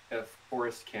a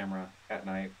forest camera at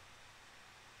night.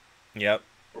 Yep.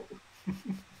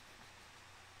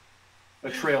 A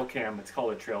trail cam. It's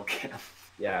called a trail cam.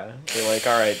 Yeah, they're like,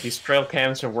 all right, these trail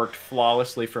cams have worked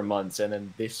flawlessly for months, and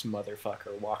then this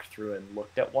motherfucker walked through and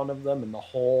looked at one of them, and the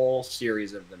whole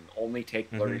series of them only take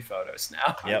blurry photos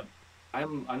now. Yep.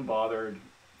 I'm unbothered,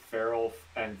 feral,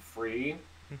 and free.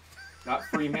 Not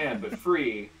free man, but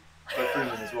free. But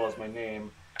Freeman as well as my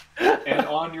name. And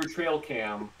on your trail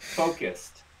cam,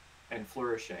 focused and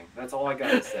flourishing. That's all I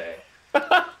gotta say.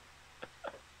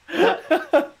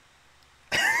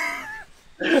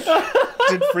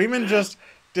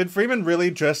 Did Freeman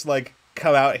really just like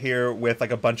come out here with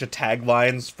like a bunch of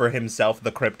taglines for himself,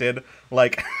 the cryptid?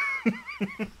 Like,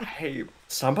 hey,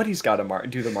 somebody's got to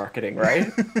do the marketing, right?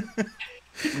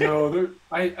 No,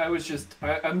 I'm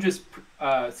just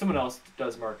someone else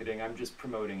does marketing. I'm just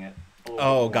promoting it.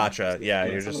 Oh, gotcha. Yeah,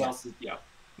 you're just yeah.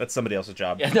 That's somebody else's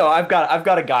job. Yeah, no, I've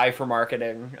got a guy for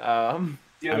marketing. I'm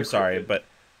sorry, but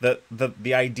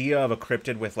the idea of a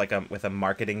cryptid with a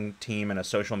marketing team and a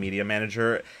social media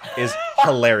manager is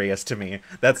hilarious to me.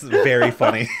 That's very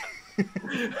funny.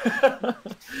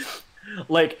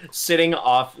 Like sitting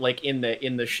off, like in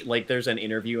the like there's an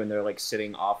interview and they're like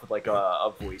sitting off with like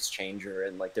a voice changer,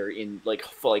 and like they're in like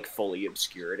fully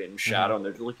obscured in shadow, and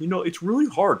they're like, it's really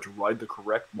hard to ride the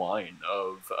correct line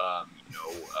of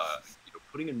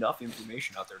putting enough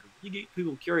information out there to really get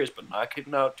people curious but not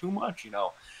getting out too much,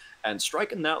 and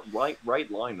striking that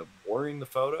right line of blurring the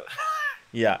photo.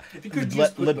 Yeah. If you could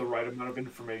just put the right amount of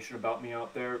information about me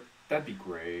out there, that'd be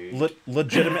great.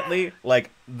 Legitimately,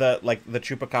 like the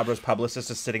Chupacabra's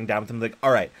publicist is sitting down with him, like,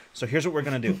 all right, so here's what we're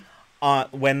gonna do.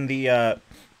 When the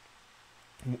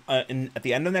at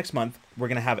the end of next month, we're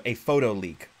gonna have a photo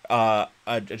leak.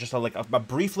 Just a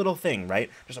brief little thing, right?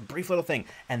 Just a brief little thing,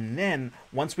 and then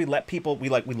once we let people, we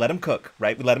let them cook,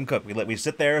 right? We let them cook. We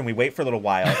sit there and we wait for a little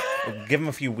while, give them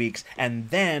a few weeks, and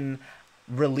then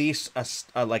release a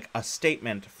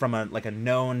statement from a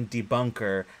known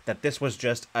debunker that this was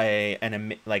just a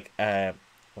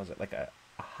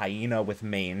hyena with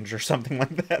mange or something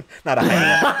like that. Not a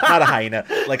hyena,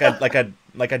 like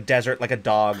a desert, like a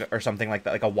dog or something like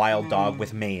that, like a wild dog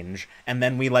with mange. And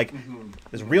then we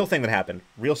this real thing that happened,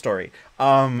 real story.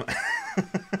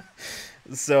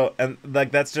 So, and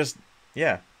like that's just,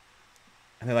 yeah.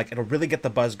 And they're like, it'll really get the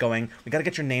buzz going. We got to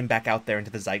get your name back out there into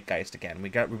the zeitgeist again. We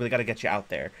really got to get you out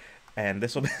there, and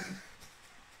this will be.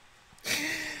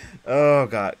 Oh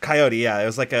god, coyote. Yeah, it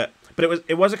was like a, but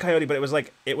it was a coyote, but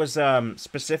it was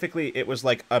specifically it was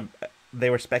like they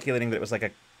were speculating that it was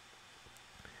like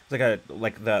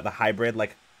the hybrid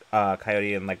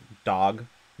coyote and like dog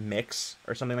mix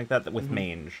or something like that with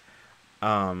mange.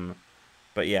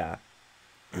 But yeah.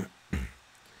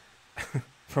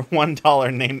 For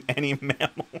 $1, name any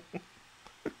mammal.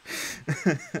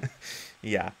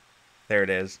 Yeah, there it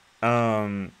is.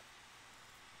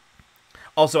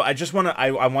 Also, I just want to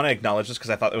I want to acknowledge this because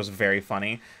I thought it was very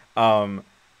funny.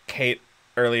 Kate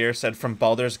earlier said, from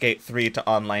Baldur's Gate 3 to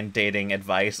online dating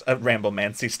advice, a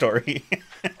Ramblemancy story.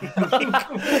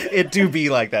 It do be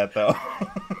like that though.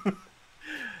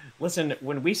 Listen,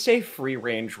 when we say free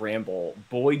range ramble,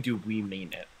 boy do we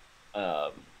mean it.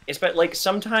 But like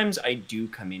sometimes I do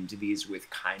come into these with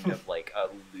kind of like a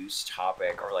loose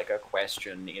topic or like a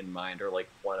question in mind, or like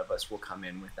one of us will come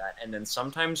in with that, and then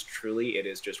sometimes truly it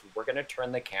is just, we're gonna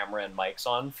turn the camera and mics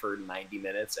on for 90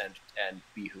 minutes and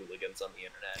be hooligans on the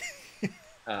internet.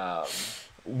 Um,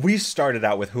 We started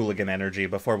out with hooligan energy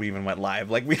before we even went live.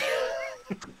 Like we.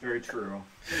 Very true.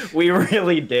 we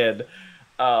really did.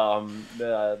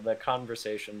 The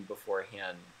conversation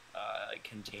beforehand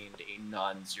contained a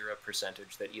non-zero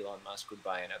percentage that Elon Musk would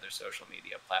buy another social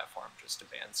media platform just to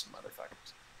ban some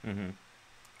motherfuckers. Mm-hmm.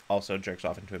 Also jerks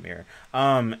off into a mirror.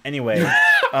 Anyway,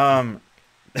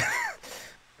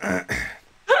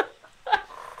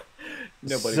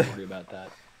 Nobody worry about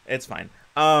that. It's fine.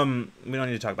 We don't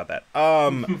need to talk about that.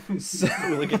 So...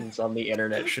 Hooligans on the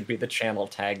internet should be the channel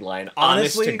tagline.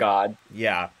 Honestly, honest to God.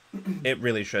 Yeah, it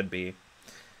really should be.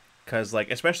 Because, like,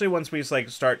 especially once we, like,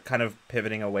 start kind of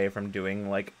pivoting away from doing,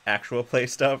 like, actual play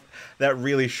stuff, that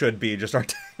really should be just our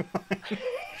tagline.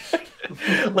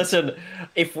 Listen,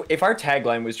 if our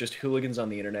tagline was just hooligans on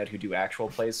the internet who do actual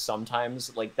plays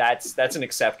sometimes, like, that's an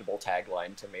acceptable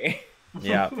tagline to me.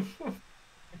 Yeah.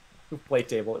 Play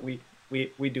table. We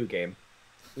do game.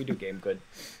 We do game good.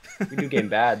 We do game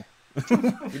bad. We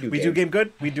do game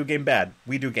good. We do game bad.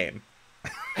 We do game.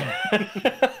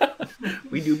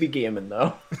 We do be gaming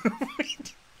though.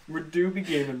 We do be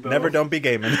gaming though. Never don't be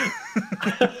gaming.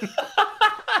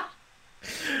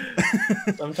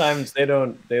 Sometimes they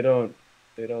don't think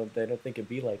it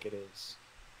be like it is,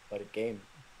 but it game.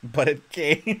 But it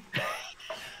game.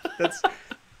 That's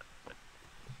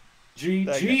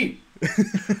GG.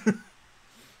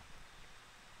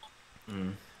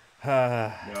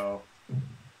 No.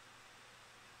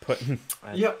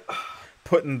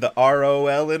 Putting the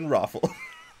ROL in Raffle.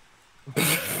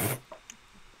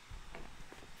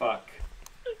 Fuck.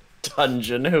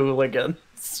 Dungeon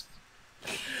Hooligans.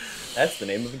 That's the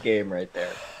name of the game right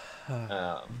there.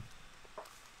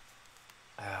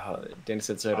 Danny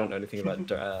said, so I don't know anything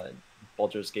about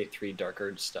Baldur's Gate 3 Dark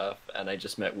Urge stuff, and I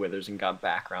just met Withers and got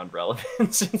background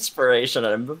relevance inspiration,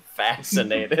 and I'm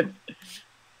fascinated.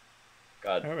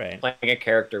 God, all right. Playing a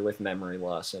character with memory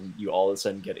loss, and you all of a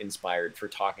sudden get inspired for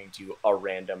talking to a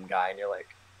random guy, and you're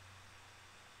like,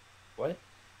 what?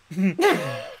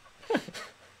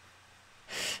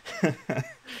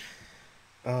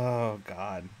 Oh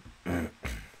God,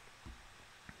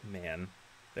 man,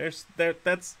 there's a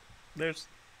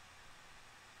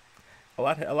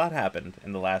lot happened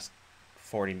in the last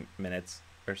 40 minutes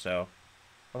or so.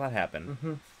 A lot happened.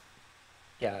 Mm-hmm.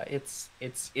 Yeah, it's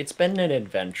been an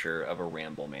adventure of a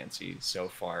Ramblemancy so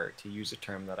far, to use a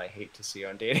term that I hate to see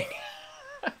on dating.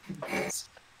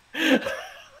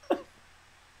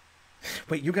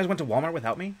 Wait, you guys went to Walmart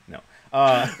without me? No.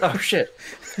 Oh shit!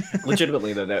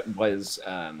 Legitimately, though, that was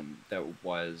a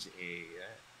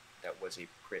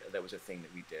thing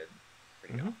that we did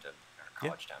pretty often in our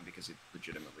college town, because it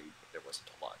legitimately there wasn't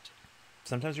a lot to do.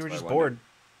 Sometimes you were just bored,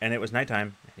 and it was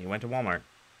nighttime, and you went to Walmart.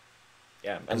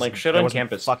 Yeah, and like shit on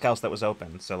campus. Fuck else that was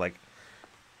open, so like.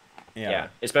 Yeah,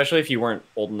 especially if you weren't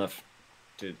old enough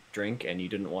to drink and you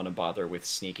didn't want to bother with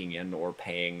sneaking in or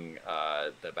paying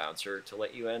the bouncer to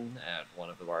let you in at one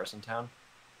of the bars in town.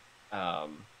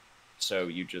 So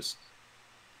you just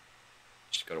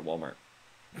go to Walmart.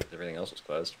 Everything else is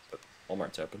closed, but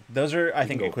Walmart's open. Those are, I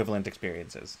think, equivalent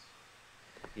experiences.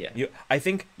 Yeah. I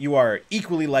think you are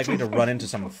equally likely to run into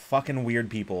some fucking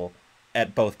weird people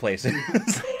at both places.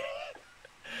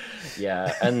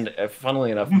 Yeah, and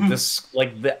funnily enough, this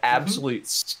the absolute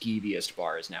skeeviest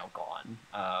bar is now gone.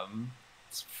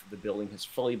 The building has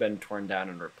fully been torn down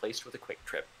and replaced with a Quick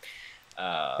Trip.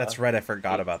 That's right. I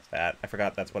forgot about that. I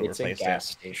forgot that's what it replaced. It's a gas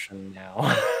station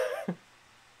now.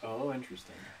 Oh,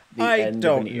 interesting. I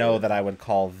don't know that I would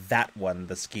call that one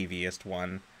the skeeviest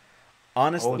one.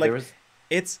 Honestly,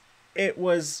 it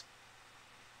was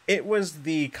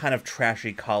the kind of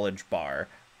trashy college bar.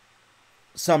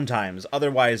 Sometimes,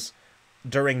 otherwise,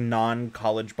 during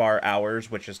non-college bar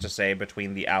hours, which is to say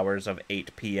between the hours of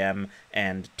 8 p.m.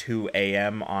 and 2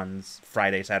 a.m. on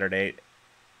Friday, Saturday,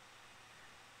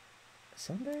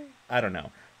 Sunday? I don't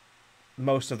know.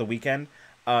 Most of the weekend,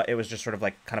 it was just sort of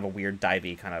like kind of a weird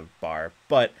divey kind of bar.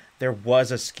 But there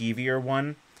was a skeevier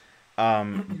one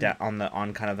on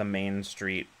kind of the main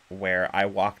street where I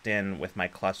walked in with my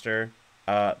cluster.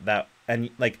 My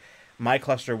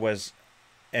cluster was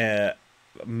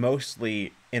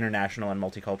mostly international and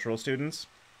multicultural students.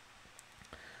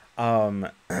 And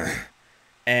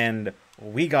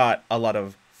we got a lot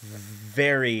of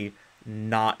very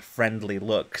not friendly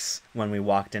looks when we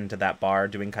walked into that bar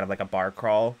doing kind of like a bar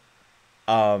crawl.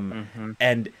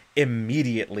 And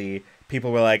immediately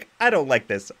people were like, I don't like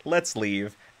this, let's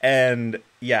leave. And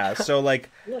yeah, so like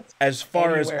as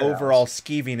far as overall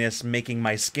skeeviness making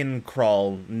my skin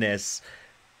crawlness,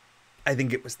 I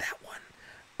think it was that one.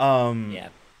 Yeah,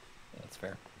 that's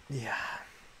fair. Yeah.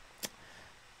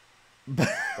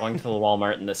 Going to the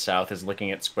Walmart in the South is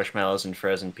looking at Squishmallows and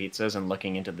frozen pizzas and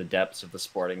looking into the depths of the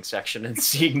sporting section and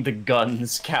seeing the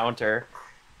guns counter.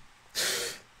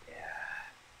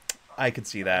 I could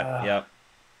see that. Yep.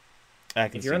 I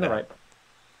can if see you're in that. the right,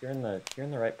 you're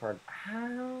in the right part. How?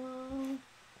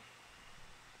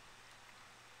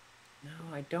 No,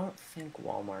 I don't think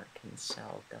Walmart can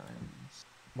sell guns.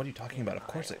 What are you talking about? Of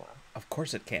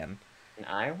course it can. In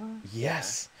Iowa?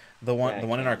 Yes. The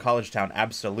one in our college town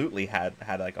absolutely had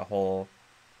like a whole.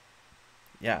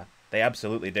 Yeah, they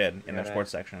absolutely did in their sports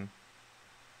section.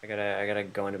 I gotta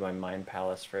go into my mind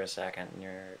palace for a second.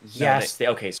 Yes.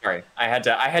 Okay, sorry. I had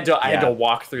to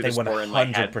walk through the store in my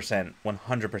head.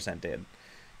 100% did.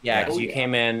 Yeah, because you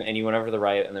came in and you went over to the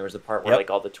right, and there was the part where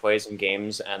like all the toys and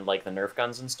games and like the Nerf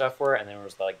guns and stuff were, and there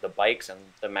was like the bikes and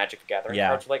the Magic the Gathering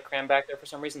cards were like crammed back there for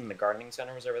some reason. And the gardening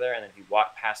center was over there, and then if you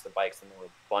walked past the bikes, then there were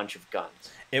a bunch of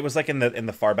guns. It was like in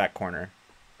the far back corner.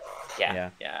 Yeah,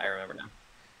 I remember now.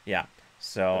 Yeah,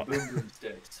 so the boom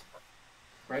sticks,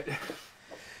 right?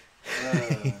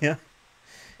 Yeah.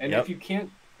 And if you can't,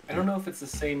 I don't know if it's the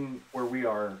same where we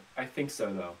are. I think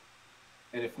so though.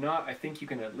 And if not, I think you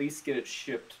can at least get it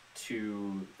shipped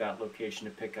to that location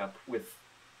to pick up with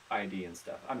ID and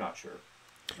stuff. I'm not sure.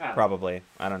 Probably.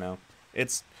 I don't know.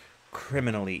 It's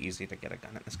criminally easy to get a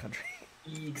gun in this country.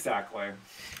 Exactly.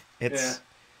 It's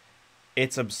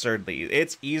absurdly.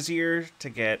 It's easier to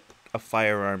get a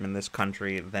firearm in this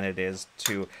country than it is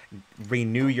to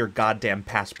renew your goddamn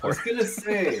passport. I was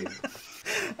gonna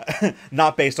say.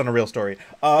 Not based on a real story.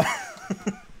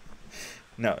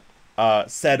 No.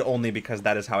 Said only because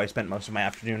that is how I spent most of my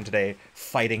afternoon today,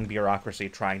 fighting bureaucracy,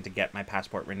 trying to get my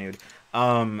passport renewed.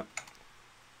 I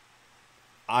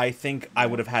think I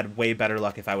would have had way better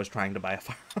luck if I was trying to buy a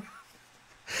firearm.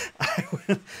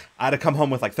 I'd have come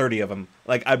home with like 30 of them.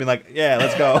 Like, I'd be like, yeah,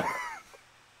 let's go.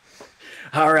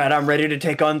 All right, I'm ready to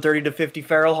take on 30 to 50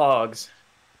 feral hogs.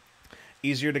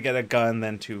 Easier to get a gun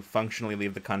than to functionally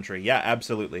leave the country. Yeah,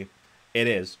 absolutely. It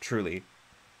is, truly.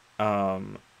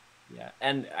 Yeah,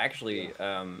 and actually,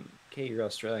 Kate, you're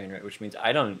Australian, right? Which means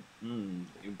I don't.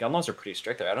 Gun laws are pretty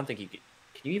strict there. I don't think you can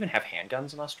you even have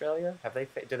handguns in Australia? Did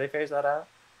they phase that out?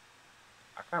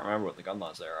 I can't remember what the gun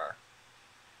laws there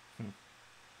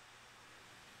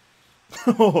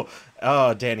are.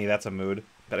 Oh, Danny, that's a mood.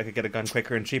 Bet I could get a gun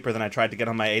quicker and cheaper than I tried to get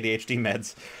on my ADHD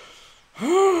meds.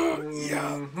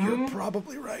 Yeah, you're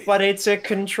probably right. But it's a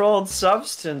controlled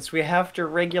substance. We have to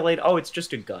regulate. Oh, it's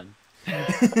just a gun.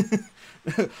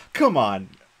 Come on,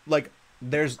 like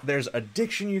there's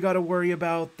addiction you got to worry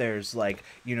about. There's like,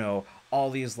 you know, all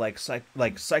these like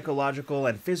psychological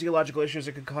and physiological issues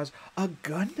it could cause. A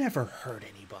gun never hurt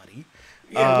anybody.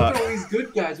 Yeah, look at all these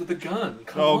good guys with a gun.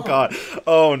 Come on. God.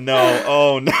 Oh no.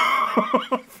 Oh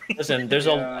no. Listen, there's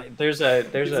a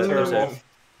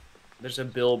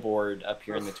billboard up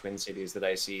here in the Twin Cities that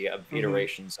I see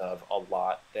iterations of a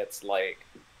lot. That's like,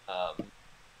 you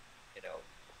know,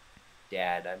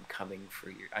 Dad, I'm coming for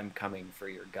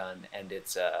your gun, and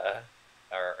it's an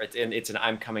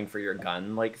I'm coming for your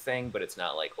gun like thing, but it's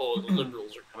not like, oh, the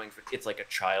liberals are coming for. It's like a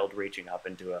child reaching up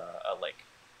into a like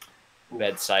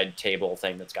bedside table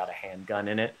thing that's got a handgun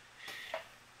in it,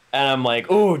 and I'm like,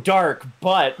 ooh, dark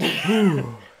but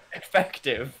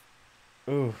effective.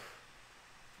 Ooh.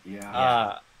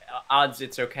 Yeah. Odds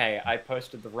it's okay. I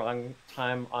posted the wrong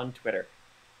time on Twitter.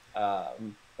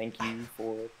 Thank you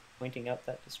for pointing out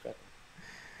that discrepancy.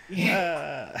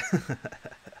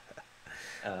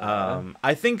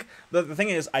 I think the thing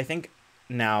is, I think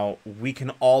now we can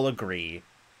all agree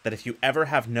that if you ever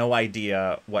have no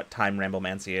idea what time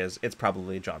Ramblemancy is, it's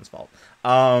probably John's fault.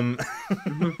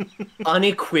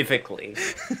 Unequivocally.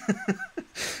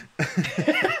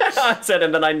 I said,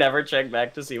 and then I never checked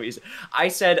back to see what he said. I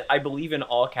said, I believe in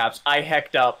all caps. I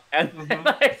hecked up, and then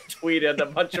I tweeted a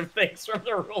bunch of things from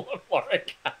the Rule of Law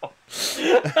account.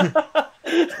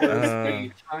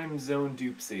 A time zone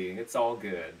doopsie. It's all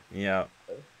good. Yeah.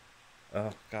 Oh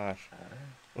gosh,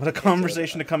 what a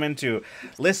conversation to come into.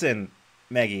 Listen,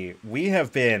 Maggie, we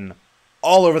have been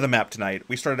all over the map tonight.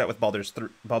 We started out with Baldur's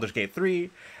Gate 3,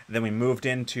 then we moved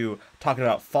into talking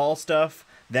about fall stuff.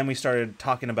 Then we started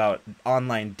talking about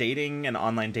online dating and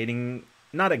online dating,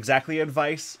 not exactly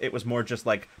advice. It was more just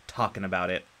like talking about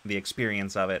it, the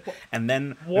experience of it. And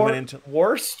then we went into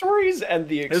war stories and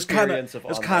the experience of online dating. It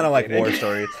was kind of like war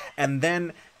stories. And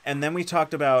then we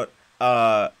talked about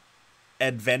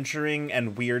adventuring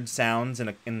and weird sounds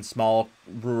in small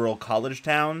rural college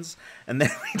towns. And then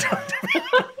we talked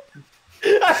about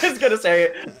I was gonna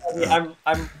say,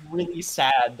 I'm really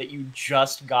sad that you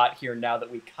just got here now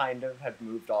that we kind of have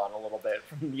moved on a little bit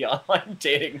from the online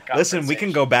dating conversation. Listen, we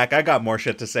can go back. I got more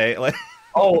shit to say.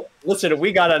 Oh, listen,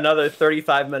 we got another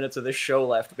 35 minutes of this show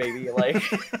left, baby. Like,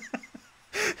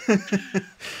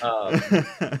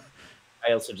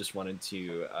 I also just wanted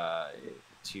to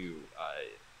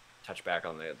touch back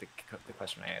on the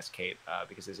question I asked Kate,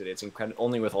 because it's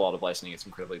only with a lot of licensing, it's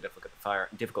incredibly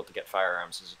difficult to get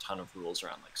firearms. There's a ton of rules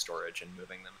around like storage and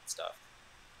moving them and stuff,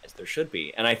 as there should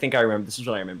be. And I think this is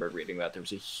what I remember reading about. There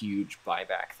was a huge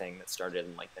buyback thing that started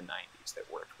in like the 90s that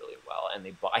worked really well, and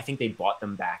I think they bought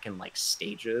them back in like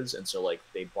stages, and so like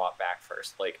they bought back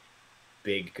first like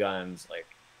big guns, like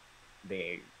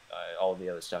all of the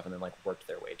other stuff, and then like worked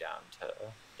their way down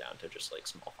to just like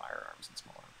small firearms and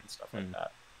small arms and stuff like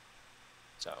that.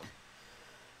 So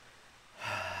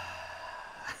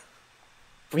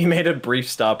we made a brief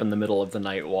stop in the middle of the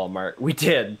night Walmart. We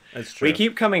did. That's true. We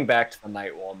keep coming back to the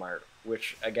night Walmart,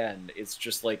 which again, it's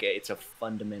just like it's a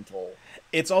fundamental.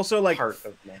 It's also like part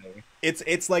of me.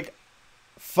 It's like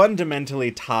fundamentally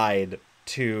tied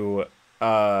to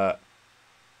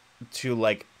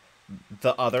like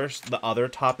the other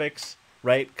topics,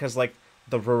 right? Because like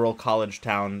the rural college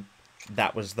town,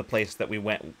 that was the place that we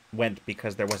went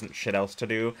because there wasn't shit else to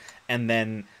do. And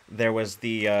then there was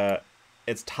the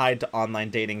it's tied to online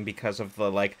dating because of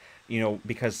the like, you know,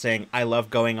 because saying I love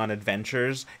going on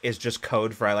adventures is just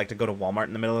code for I like to go to Walmart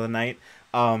in the middle of the night.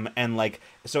 And like,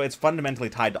 so it's fundamentally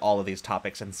tied to all of these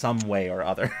topics in some way or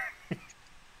other.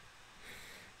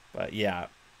 But yeah.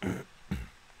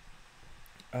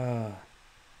 Man.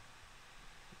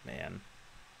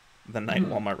 The night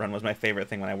Walmart run was my favorite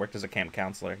thing when I worked as a camp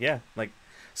counselor. Yeah, like,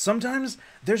 sometimes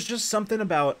there's just something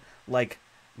about, like,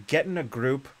 getting a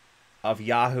group of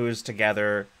yahoos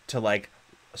together to, like,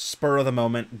 spur of the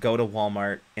moment go to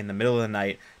Walmart in the middle of the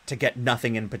night to get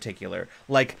nothing in particular.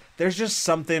 Like, there's just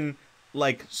something,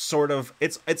 like, sort of...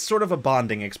 It's sort of a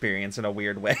bonding experience in a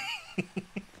weird way.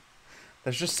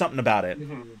 There's just something about it.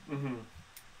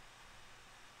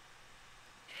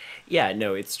 Yeah,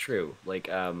 no, it's true. Like,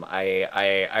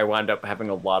 I wound up having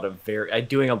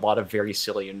doing a lot of very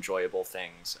silly, enjoyable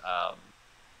things.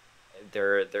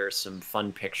 There are some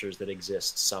fun pictures that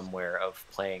exist somewhere of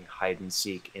playing hide and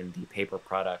seek in the paper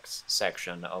products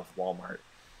section of Walmart,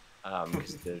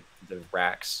 because the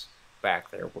racks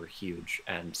back there were huge,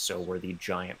 and so were the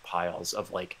giant piles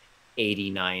of like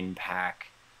 89-pack,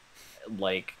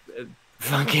 like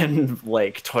fucking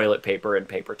like toilet paper and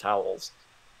paper towels.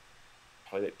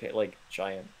 Like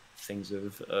giant things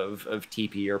of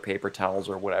TP or paper towels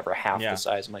or whatever, half the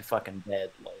size of my fucking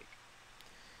bed. Like,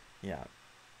 yeah.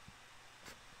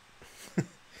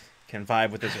 Can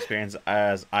vibe with this experience,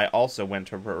 as I also went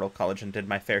to rural college and did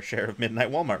my fair share of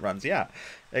midnight Walmart runs. Yeah,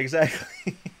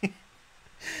 exactly.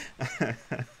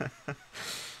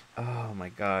 Oh my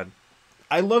god.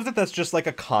 I love that that's just like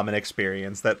a common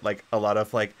experience that like a lot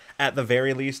of like, at the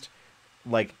very least,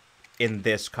 like, in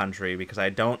this country, because I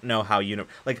don't know how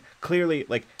like, clearly,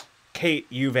 like, Kate,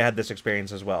 you've had this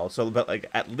experience as well, so, but like,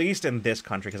 at least in this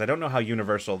country, because I don't know how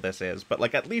universal this is, but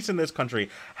like, at least in this country,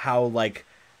 how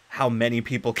many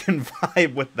people can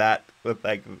vibe with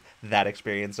like that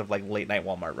experience of like late night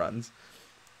Walmart runs.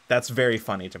 That's very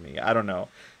funny to me. I don't know,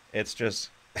 it's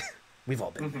just we've all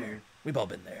been there. We've all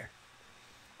been there.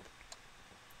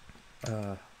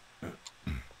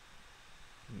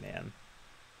 Man.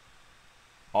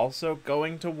 Also,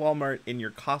 going to Walmart in your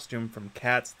costume from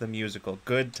Cats the Musical.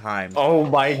 Good times. Oh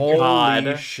my god.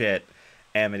 Holy shit.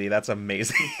 Amity, that's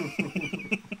amazing.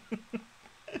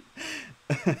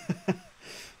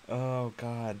 Oh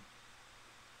god.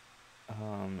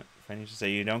 I need to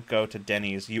say, you don't go to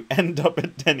Denny's, you end up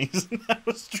at Denny's. That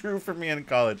was true for me in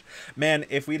college. Man,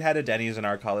 if we'd had a Denny's in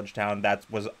our college town, that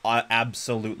would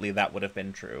have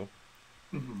been true.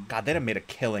 God, they'd have made a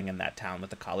killing in that town with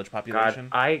the college population.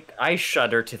 God, I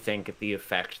shudder to think of the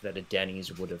effect that a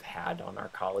Denny's would have had on our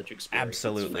college experience.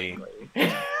 Absolutely.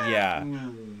 Yeah.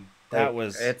 That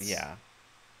was, yeah.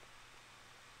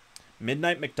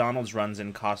 Midnight McDonald's runs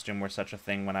in costume were such a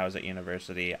thing when I was at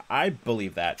university. I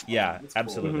believe that. Yeah, that's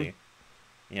absolutely.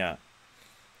 Cool.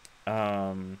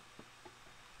 Yeah.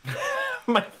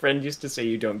 My friend used to say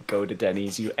you don't go to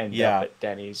Denny's, you end up at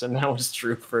Denny's, and that was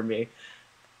true for me.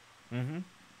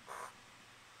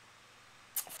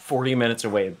 40 minutes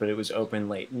away, but it was open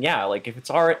late. And yeah, like if it's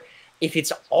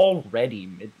already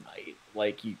midnight,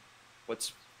 like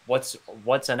what's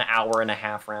an hour and a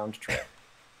half round trip?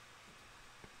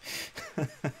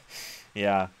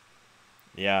 Yeah.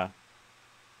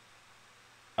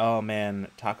 Oh man,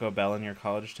 Taco Bell in your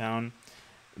college town.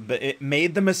 But it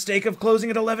made the mistake of closing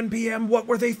at 11 p.m. What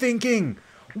were they thinking?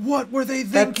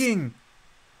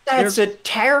 That's a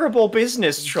terrible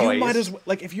business choice. You might as well,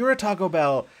 like, if you're a Taco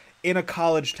Bell in a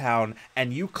college town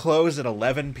and you close at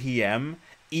 11 p.m.,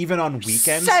 even on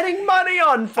weekends, setting money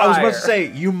on fire. I was about to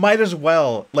say, you might as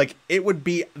well, like, it would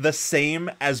be the same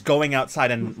as going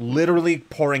outside and literally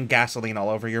pouring gasoline all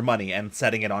over your money and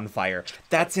setting it on fire.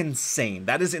 That's insane.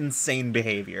 That is insane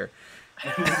behavior.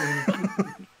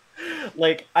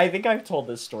 Like, I think I've told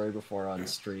this story before on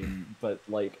stream, but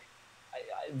like,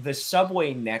 the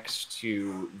subway next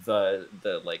to the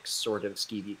like sort of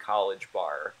skeevy college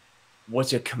bar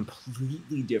was a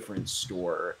completely different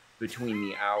store between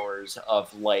the hours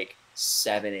of like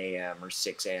 7 a.m. or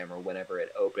 6 a.m. or whenever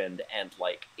it opened and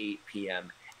like 8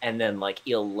 p.m. and then like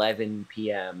 11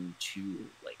 p.m. to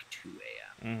like 2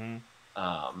 a.m.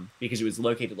 Because it was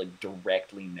located like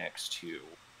directly next to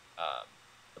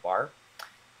the bar.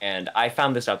 And I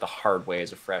found this out the hard way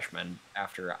as a freshman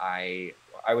after I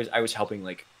was helping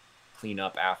like clean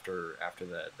up after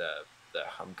the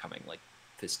homecoming like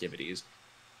festivities,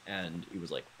 and it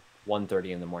was like 1:30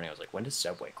 in the morning. I was like, when does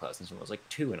Subway close? And someone was like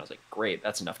 2, and I was like, great,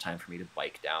 that's enough time for me to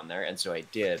bike down there. And so I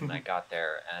did, and I got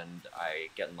there, and I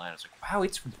get in line. I was like, wow,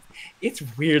 it's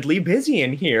weirdly busy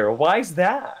in here. Why's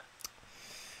that?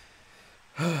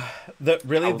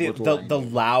 The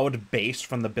loud bass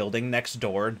from the building next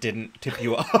door didn't tip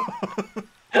you off.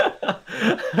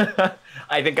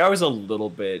 I think I was a little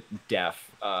bit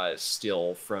deaf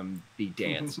still from the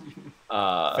dance.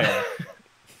 Fair.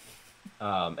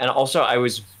 And also I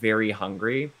was very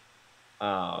hungry.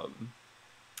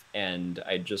 And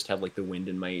I just had like the wind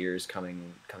in my ears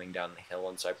coming down the hill,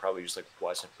 and so I probably just like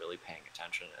wasn't really paying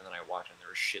attention. And then I walked in, there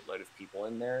were a shitload of people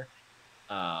in there.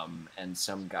 And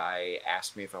some guy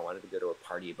asked me if I wanted to go to a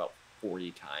party about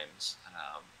 40 times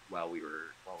while we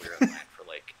were in line for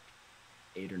like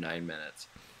 8 or 9 minutes.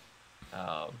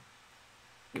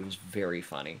 It was very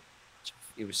funny.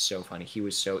 It was so funny. He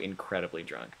was so incredibly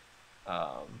drunk.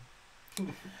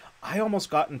 I almost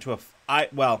got into I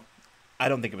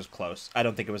don't think it was close. I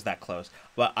don't think it was that close.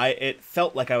 But it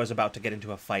felt like I was about to get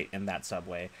into a fight in that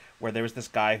subway where there was this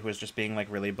guy who was just being like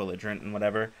really belligerent and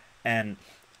whatever. And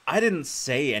I didn't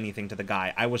say anything to the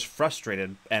guy. I was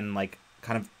frustrated and like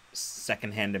kind of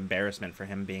secondhand embarrassment for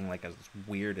him being like as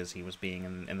weird as he was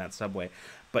being in that subway.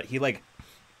 But he like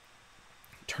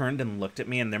turned and looked at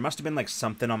me, and there must have been like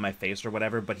something on my face or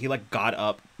whatever, but he like got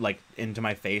up like into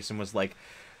my face and was like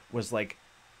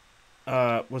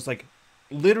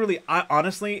literally,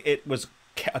 honestly, it was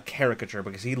a caricature,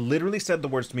 because he literally said the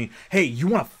words to me, "Hey, you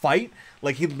want to fight?"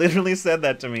 Like, he literally said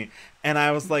that to me, and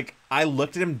I was like, I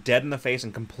looked at him dead in the face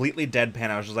and completely deadpan.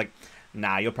 I was just like,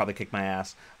 nah, you'll probably kick my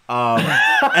ass.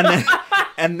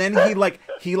 And then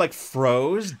he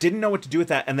froze, didn't know what to do with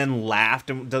that, and then laughed,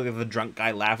 and the drunk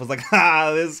guy laughed, was like,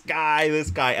 this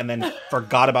guy, and then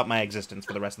forgot about my existence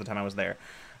for the rest of the time I was there.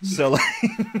 So like,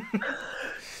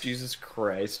 Jesus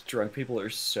Christ, drunk people are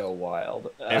so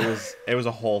wild. It was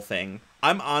a whole thing.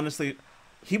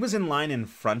 He was in line in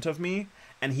front of me,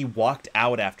 and he walked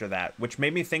out after that, which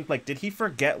made me think, like, did he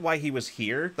forget why he was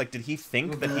here? Like, did he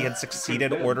think that he had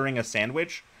succeeded ordering a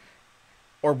sandwich?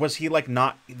 Or was he, like,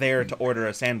 not there to order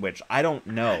a sandwich? I don't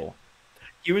know.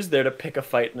 He was there to pick a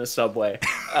fight in a subway.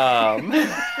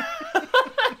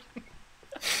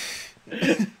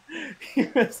 He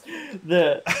was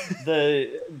the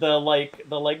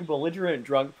belligerent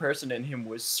drunk person in him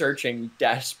was searching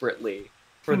desperately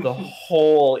for the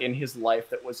hole in his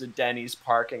life that was a Denny's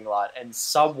parking lot, and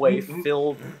Subway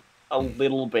filled a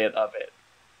little bit of it.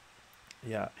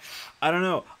 Yeah. I don't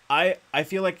know. I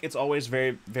feel like it's always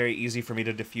very, very easy for me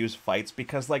to diffuse fights,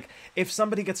 because like, if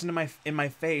somebody gets in my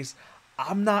face,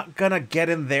 I'm not gonna get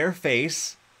in their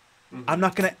face. I'm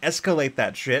not gonna escalate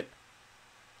that shit.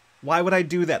 Why would I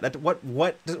do that?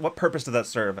 What purpose does that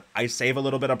serve? I save a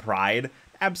little bit of pride?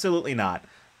 Absolutely not.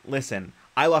 Listen,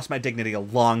 I lost my dignity a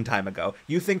long time ago.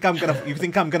 You think I'm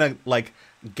gonna like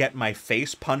get my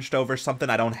face punched over something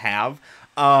I don't have?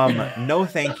 No,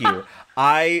 thank you.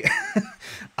 I'm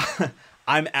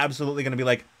absolutely gonna be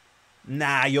like,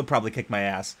 nah, you'll probably kick my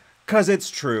ass. 'Cause it's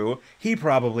true. He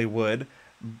probably would.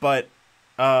 But,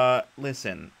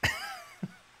 listen.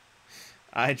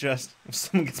 If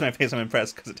someone gets in my face, I'm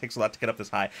impressed, because it takes a lot to get up this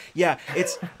high. Yeah,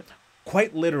 it's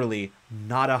quite literally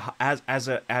not as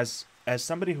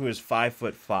somebody who is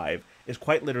 5'5", is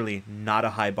quite literally not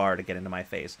a high bar to get into my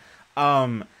face.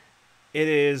 It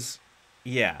is,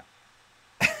 yeah.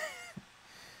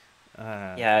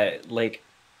 Yeah, like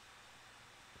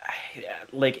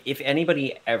if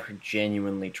anybody ever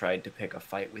genuinely tried to pick a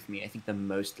fight with me, I think the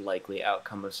most likely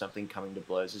outcome of something coming to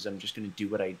blows is I'm just going to do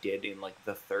what I did in like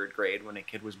the 3rd grade when a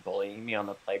kid was bullying me on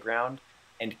the playground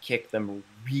and kick them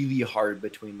really hard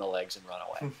between the legs and run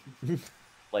away.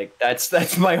 Like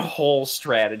that's my whole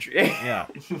strategy. Yeah.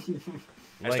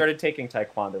 I started taking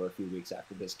Taekwondo a few weeks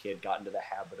after this kid got into the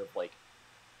habit of like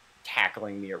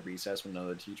tackling me at recess when none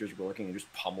of the teachers were looking and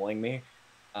just pummeling me.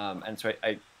 And so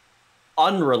I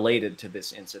unrelated to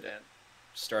this incident,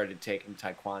 started taking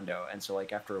Taekwondo. And so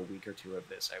like after a week or two of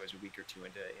this, I was a week or two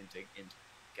into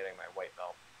getting my white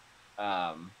belt.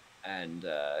 And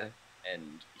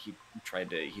he tried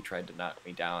to knock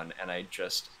me down, and I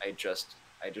just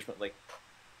went like,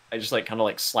 I just like kind of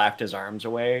like slapped his arms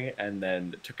away and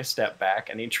then took a step back,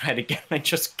 and he tried again. I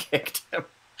just kicked him,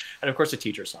 and of course the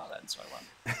teacher saw that, and so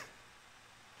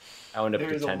I went up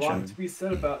There's detention. a lot to be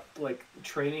said about like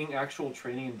actual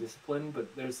training and discipline,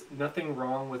 but there's nothing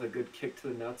wrong with a good kick to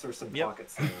the nuts or some pocket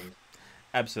sand.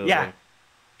 Absolutely. Yeah.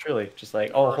 Truly, just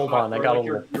like, oh, hold on, I got like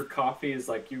your coffee is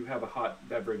like you have a hot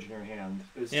beverage in your hand.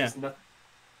 There's just nothing.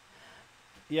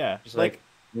 Yeah, just like,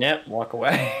 walk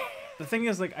away. The thing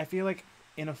is, like, I feel like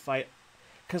in a fight,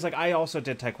 because like I also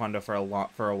did Taekwondo for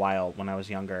a while when I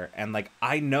was younger, and like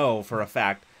I know for a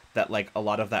fact that like a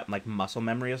lot of that like muscle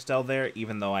memory is still there,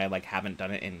 even though I like haven't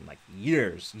done it in like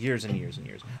years and years and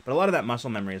years. But a lot of that muscle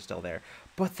memory is still there.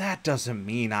 But that doesn't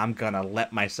mean I'm gonna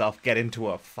let myself get into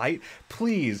a fight.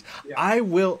 Please, I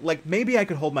will, like, maybe I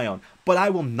could hold my own, but I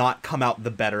will not come out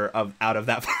the better out of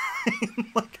that fight.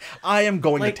 Like, I am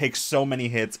going to take so many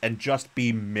hits and just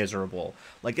be miserable.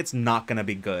 Like, it's not gonna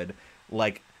be good.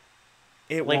 Like,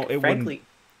 it like, won't. It frankly,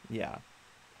 wouldn't.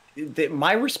 Yeah.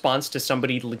 My response to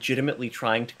somebody legitimately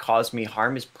trying to cause me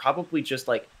harm is probably just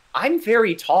like, I'm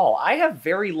very tall. I have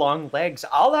very long legs.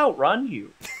 I'll outrun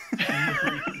you.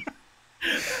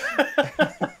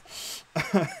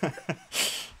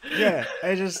 Yeah,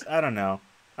 I don't know.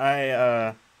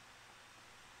 Yeah.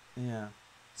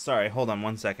 Sorry, hold on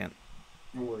 1 second.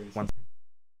 No worries. I'm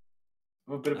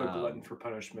a bit of a glutton for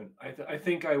punishment. I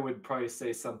think I would probably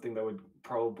say something that would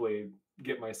probably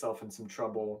get myself in some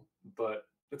trouble, but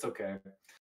it's okay.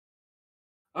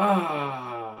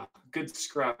 Good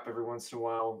scrap every once in a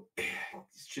while.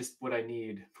 It's just what I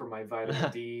need for my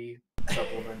vitamin D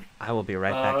supplement. I will be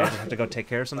right back. I just have to go take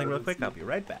care of something real quick. I'll be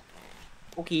right back.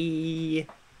 Okay.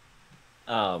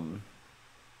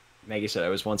 Maggie said, I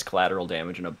was once collateral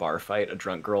damage in a bar fight. A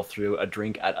drunk girl threw a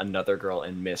drink at another girl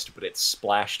and missed, but it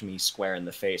splashed me square in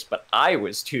the face. But I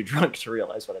was too drunk to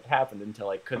realize what had happened until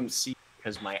I couldn't see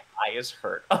because my eyes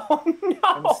hurt. Oh, no!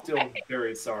 I'm still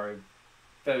very sorry.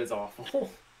 That is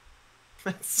awful.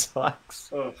 That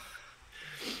sucks.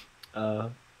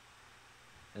 Ugh.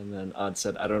 And then Odd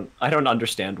said, I don't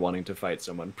understand wanting to fight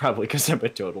someone, probably because I'm a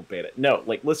total beta. No,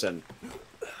 like, listen,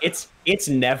 it's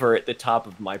never at the top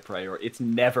of my priority. It's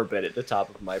never been at the top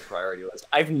of my priority list.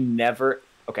 I've never...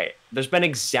 Okay, there's been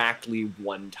exactly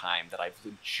one time that I've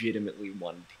legitimately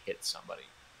wanted to hit somebody.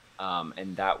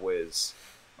 And that was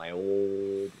my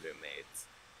old roommates.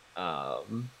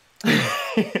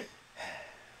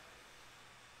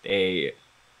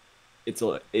 It's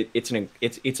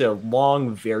a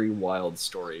long, very wild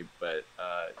story, but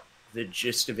the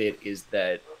gist of it is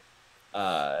that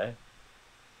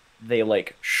they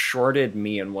like shorted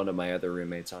me and one of my other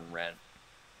roommates on rent,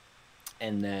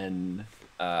 and then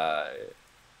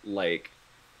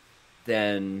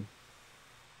then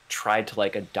tried to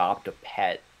like adopt a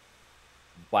pet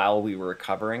while we were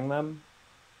covering them,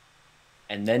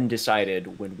 and then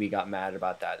decided when we got mad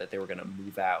about that they were going to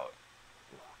move out.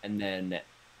 And then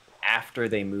after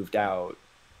they moved out,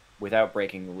 without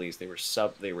breaking the lease, they were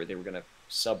going to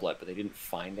sublet, but they didn't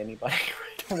find anybody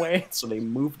right away. So they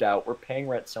moved out. We're paying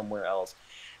rent somewhere else,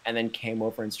 and then came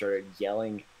over and started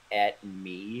yelling at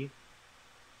me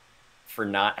for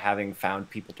not having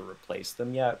found people to replace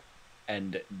them yet.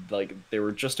 And like, there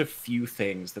were just a few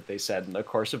things that they said in the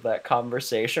course of that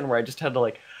conversation where I just had to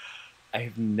like, I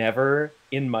have never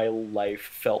in my life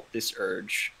felt this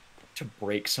urge to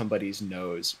break somebody's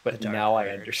nose, but now I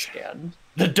understand.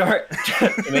 The dark,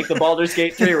 to make the Baldur's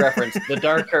Gate 3 reference, the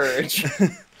dark urge.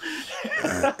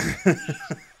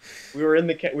 we were in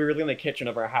the kitchen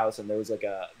of our house, and there was a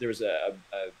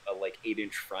like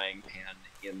 8-inch frying pan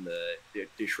in the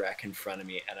dish rack in front of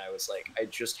me, and I was like, I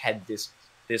just had this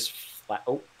flat.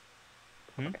 Oh,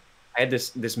 okay. I had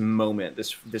this moment,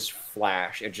 this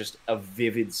flash, and just a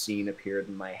vivid scene appeared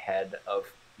in my head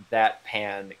of that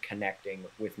pan connecting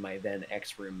with my then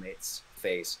ex-roommate's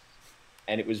face,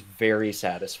 and it was very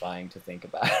satisfying to think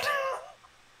about.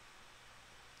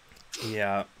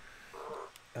 Yeah.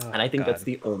 And I think that's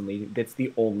the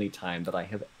only time that I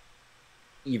have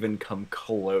even come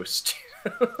close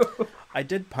to. I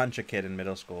did punch a kid in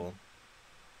middle school.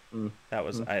 That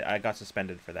was I got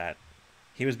suspended for that.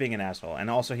 He was being an asshole, and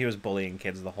also he was bullying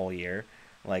kids the whole year.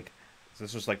 Like,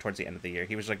 this was like towards the end of the year.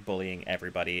 He was like bullying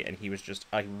everybody, and he was just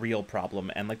a real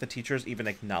problem. And like the teachers even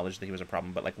acknowledged that he was a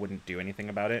problem, but like wouldn't do anything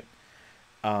about it.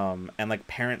 And like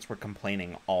parents were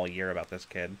complaining all year about this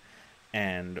kid.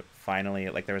 And finally,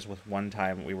 like there was one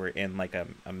time we were in like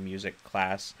a music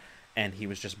class, and he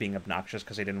was just being obnoxious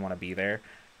because he didn't want to be there.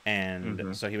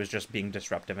 And so he was just being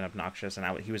disruptive and obnoxious.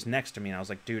 And he was next to me, and I was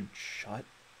like, dude, shut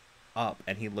up.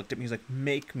 And he looked at me, he's like,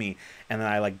 make me. And then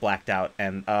I like blacked out.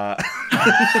 And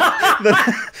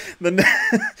the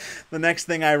next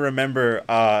thing I remember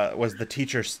was the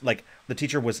teacher, like the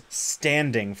teacher was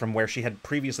standing from where she had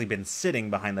previously been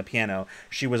sitting behind the piano.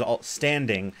 She was all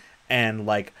standing, and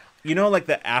like, you know, like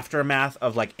the aftermath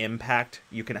of like impact,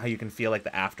 how you can feel like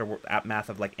the aftermath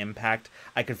of like impact.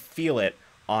 I could feel it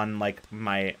on like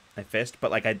my fist, but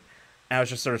like I was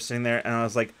just sort of sitting there, and I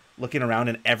was like looking around,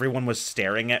 and everyone was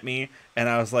staring at me, and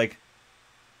I was like,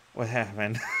 what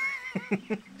happened?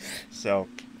 So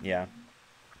yeah.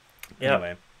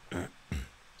 Anyway,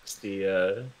 it's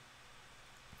the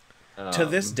to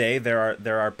this day there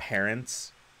are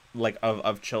parents like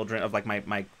of children of like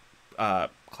my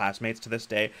classmates. To this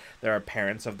day there are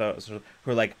parents of those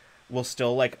who are like will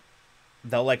still like,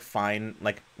 they'll like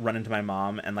run into my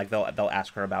mom, and like they'll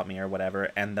ask her about me or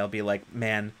whatever, and they'll be like,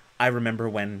 man, I remember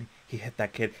when he hit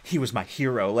that kid, he was my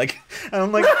hero. Like, and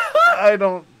I'm like, I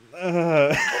don't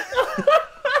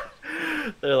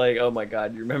They're like, oh my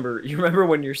god, you remember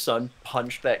when your son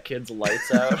punched that kid's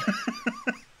lights out?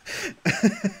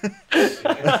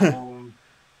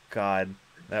 God,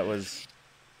 that was,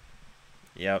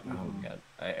 yep. Oh god,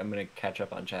 I'm gonna catch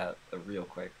up on chat real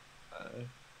quick.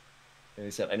 They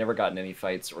said, I never got in any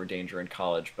fights or danger in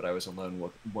college, but I was a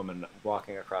lone woman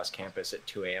walking across campus at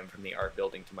 2 a.m. from the art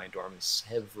building to my dorm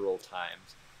several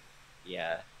times.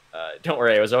 Yeah. Don't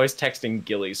worry, I was always texting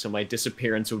Gilly, so my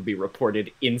disappearance would be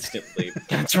reported instantly.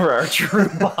 That's where our true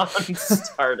bond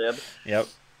started. Yep.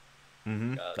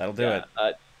 That'll do it.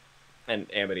 And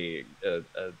Amity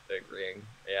agreeing.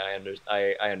 Yeah,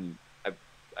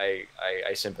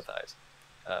 I sympathize.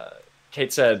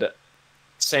 Kate said,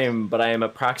 same, but I am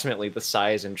approximately the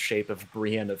size and shape of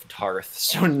Brienne of Tarth,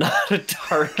 so not a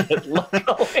target,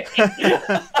 luckily.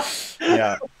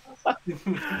 Yeah.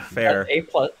 Fair. A+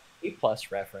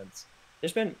 reference.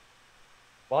 There's been,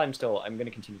 I'm going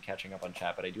to continue catching up on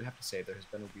chat, but I do have to say there has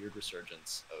been a weird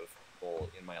resurgence of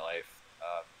people in my life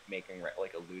making,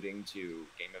 like, alluding to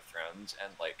Game of Thrones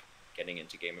and, like, getting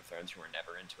into Game of Thrones who were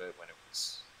never into it when it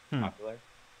was popular.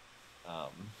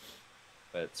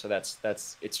 But so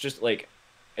that's it's just like,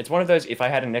 it's one of those, if I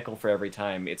had a nickel for every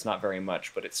time, it's not very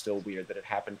much, but it's still weird that it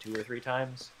happened 2 or 3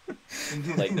 times.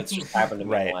 Like, that's just happened to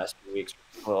me in the last few weeks.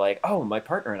 People are like, oh, my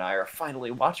partner and I are finally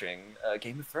watching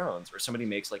Game of Thrones, or somebody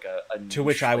makes like a niche, to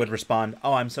which I would respond,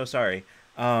 oh, I'm so sorry.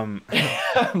 I'm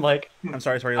like, I'm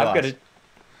sorry for your loss.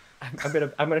 I'm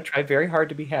gonna try very hard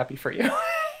to be happy for you.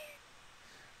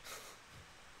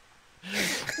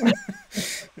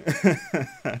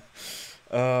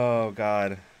 Oh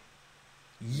God.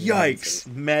 Yikes,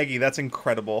 Maggie, that's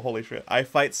incredible. Holy shit. I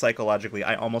fight psychologically.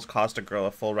 I almost cost a girl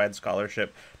a full ride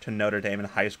scholarship to Notre Dame in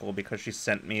high school because she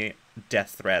sent me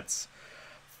death threats.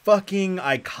 Fucking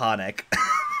iconic.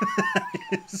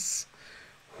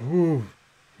 Whew.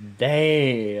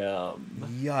 Damn.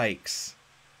 Yikes.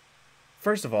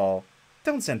 First of all,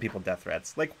 don't send people death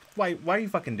threats. Like, why are you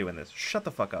fucking doing this? Shut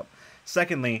the fuck up.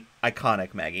 Secondly,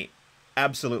 iconic, Maggie.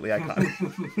 Absolutely iconic.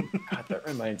 God, that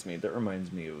reminds me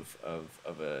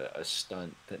of a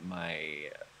stunt that my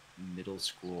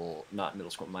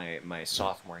my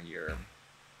sophomore year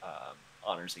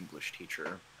honors English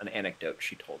teacher, an anecdote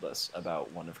she told us about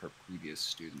one of her previous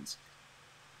students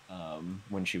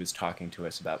when she was talking to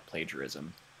us about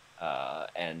plagiarism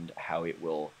and how it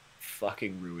will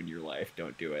fucking ruin your life.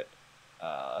 Don't do it.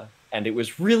 And it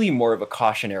was really more of a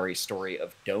cautionary story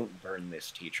of don't burn this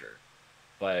teacher.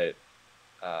 But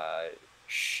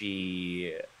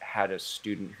she had a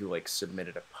student who like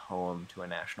submitted a poem to a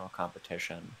national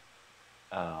competition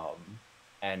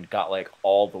and got like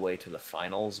all the way to the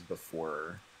finals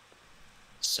before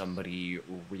somebody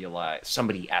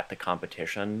at the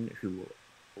competition who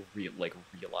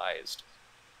realized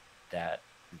that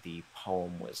the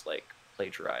poem was like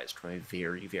plagiarized from a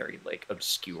very, very like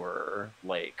obscure,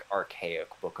 like archaic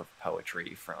book of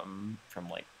poetry from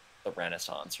like the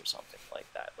Renaissance or something like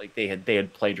that. Like they had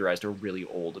plagiarized a really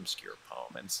old obscure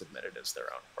poem and submitted as their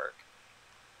own work.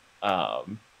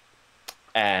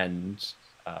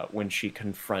 When she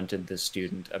confronted the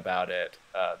student about it,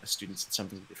 the student said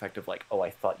something to the effect of like, "Oh, I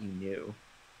thought you knew,"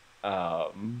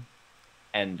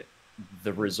 and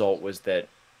the result was that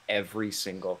every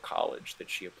single college that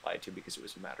she applied to, because it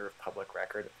was a matter of public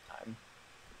record at the time,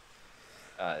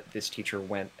 this teacher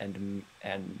went and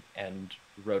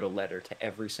wrote a letter to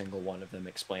every single one of them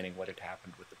explaining what had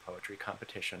happened with the poetry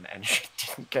competition, and she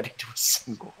didn't get into a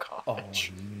single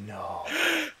college. Oh no.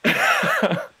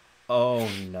 Oh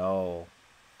no.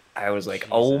 I was like,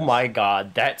 oh my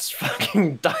god, that's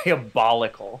fucking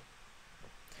diabolical.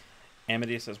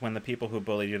 Amity says, when the people who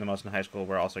bullied you the most in high school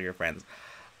were also your friends.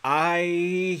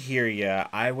 I hear ya.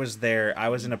 I was there. I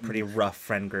was in a pretty rough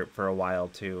friend group for a while,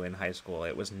 too, in high school.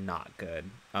 It was not good.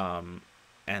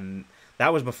 And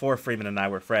that was before Freeman and I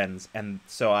were friends. And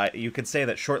so you could say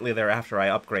that shortly thereafter I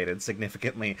upgraded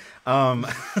significantly.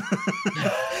 But,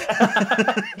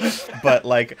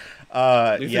 like,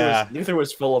 Luther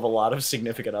was full of a lot of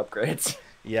significant upgrades.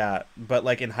 Yeah, but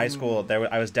like in high school,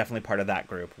 I was definitely part of that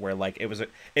group where like it was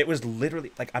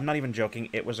literally like, I'm not even joking.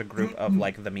 It was a group of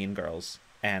like the mean girls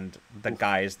and the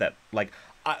guys that like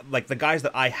the guys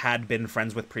that I had been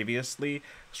friends with previously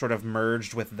sort of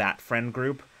merged with that friend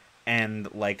group, and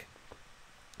like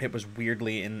it was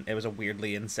a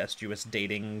weirdly incestuous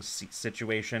dating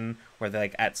situation where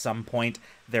like at some point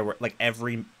there were like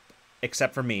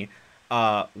except for me,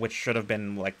 which should have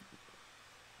been like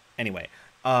anyway.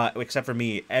 Except for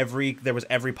me, there was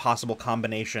every possible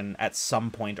combination at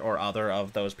some point or other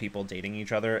of those people dating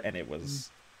each other, and it was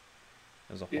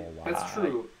a whole lot. That's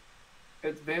true.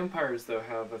 Vampires, though,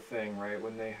 have a thing, right?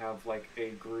 When they have, like, a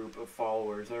group of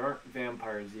followers that aren't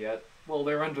vampires yet. Well,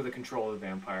 they're under the control of the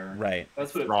vampire. Right.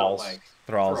 That's what it felt like.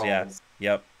 Thralls, yeah.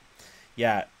 Yep.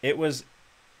 Yeah, it was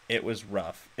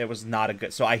rough. It was not a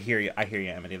good... So I hear you,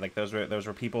 Amity. Like, those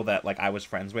were people that, like, I was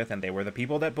friends with, and they were the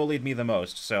people that bullied me the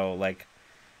most. So, like...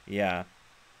 Yeah.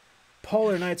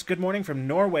 Polar Nights, good morning from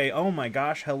Norway. Oh my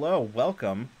gosh, hello,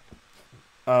 welcome.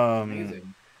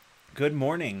 Amazing. Good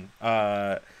morning.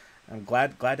 I'm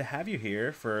glad to have you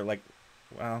here for like,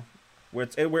 well,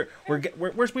 we've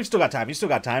still got time. You still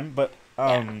got time, but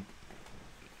welcome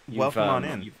on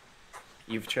in.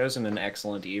 You've chosen an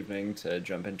excellent evening to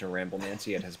jump into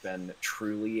Ramblemancy. It has been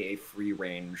truly a free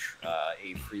range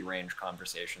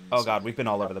conversation. Oh God, we've been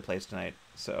all over the place tonight,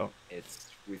 so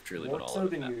we've truly more been all so over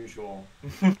than that. usual.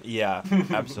 Yeah,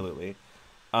 absolutely.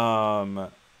 Oh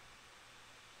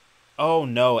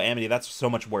no, Amity, that's so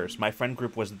much worse. My friend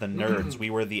group was the nerds. We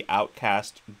were the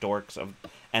outcast dorks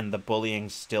and the bullying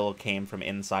still came from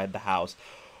inside the house.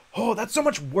 Oh, that's so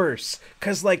much worse.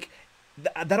 'Cause like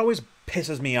that always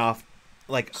pisses me off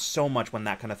like so much when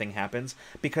that kind of thing happens,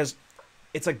 because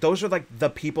it's like those are like the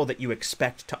people that you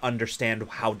expect to understand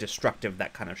how destructive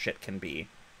that kind of shit can be,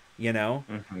 you know?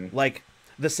 Mm-hmm. Like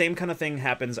the same kind of thing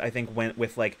happens, I think,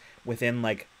 within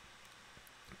like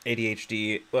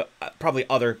ADHD, probably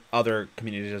other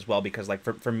communities as well, because like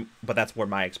but that's where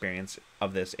my experience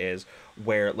of this is,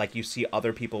 where like you see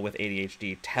other people with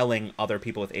ADHD telling other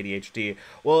people with ADHD,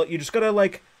 well, you just gotta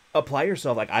like apply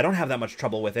yourself. Like, I don't have that much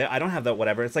trouble with it. I don't have that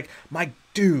whatever. It's like, my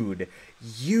dude,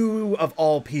 you of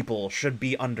all people should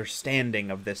be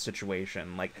understanding of this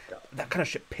situation. Like, that kind of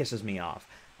shit pisses me off.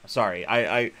 Sorry,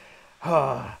 I'm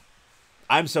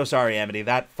so sorry, Amity.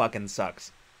 That fucking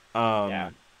sucks.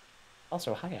 Yeah.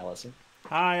 Also, hi, Allison.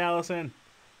 Hi, Allison.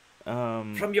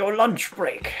 From your lunch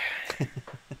break.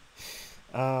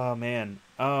 Oh man.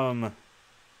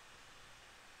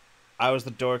 I was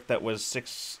the dork that was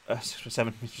 6 or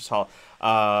 7 meters tall.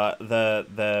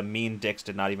 The mean dicks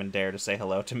did not even dare to say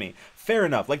hello to me. Fair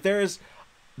enough. Like, this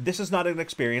is not an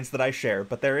experience that I share,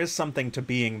 but there is something to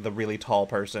being the really tall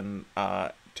person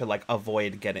to like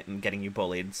avoid getting you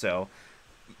bullied. So,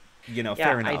 you know, yeah,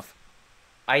 fair enough.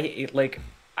 I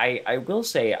will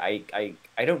say I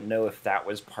don't know if that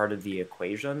was part of the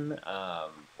equation,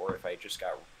 or if I just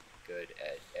got good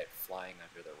at flying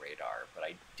under the radar, but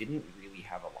I didn't really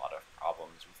have a lot of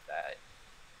problems with that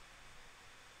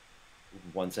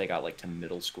once I got like to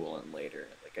middle school and later.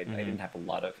 Like I didn't have a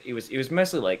lot of it was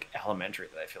mostly like elementary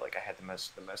that I feel like I had the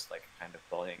most like kind of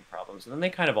bullying problems, and then they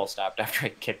kind of all stopped after I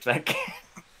kicked that kid.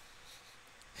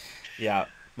 Yeah.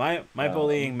 My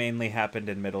bullying mainly happened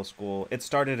in middle school. It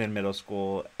started in middle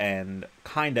school and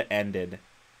kind of ended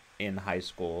in high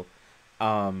school.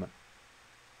 And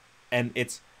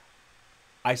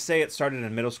I say it started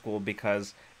in middle school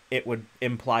because it would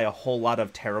imply a whole lot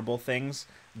of terrible things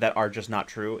that are just not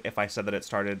true if I said that it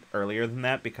started earlier than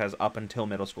that, because up until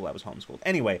middle school I was homeschooled.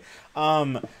 Anyway,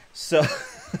 so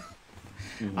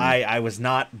mm-hmm. I was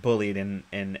not bullied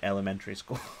in elementary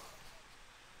school.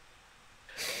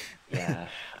 Yeah.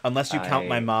 Unless you count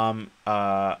my mom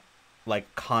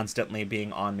like constantly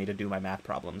being on me to do my math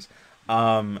problems.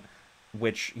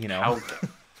 Which, you know,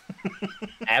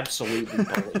 absolutely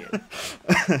bullying.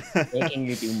 Making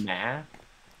you do math.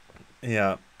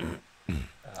 Yeah.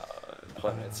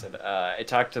 Clements, and I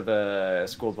talked to the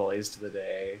school bullies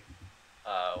today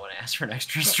when I asked for an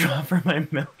extra straw for my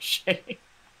milkshake.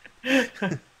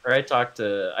 Or I talked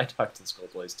to the school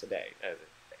bullies today.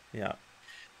 Yeah.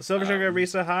 Silver Sugar,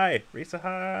 Risa, hi. Risa,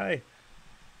 hi.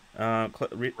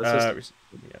 Yes.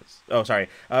 Oh, sorry.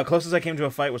 Closest I came to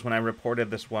a fight was when I reported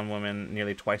this one woman,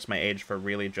 nearly twice my age, for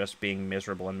really just being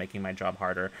miserable and making my job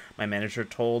harder. My manager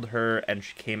told her, and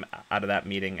she came out of that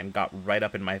meeting and got right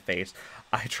up in my face.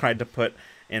 I tried to put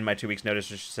in my 2 weeks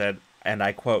notice, and she said, and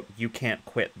I quote, "You can't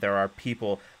quit. There are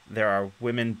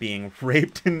women being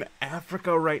raped in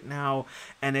Africa right now,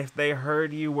 and if they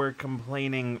heard you were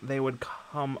complaining, they would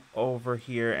come over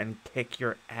here and kick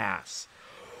your ass."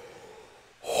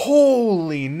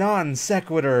 Holy non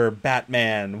sequitur,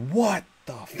 Batman! What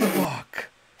the fuck?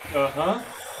 Uh-huh.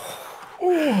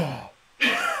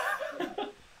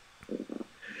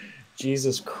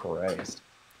 Jesus Christ.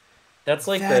 That's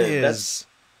like that's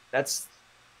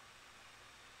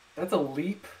a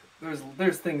leap.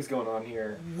 There's things going on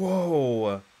here.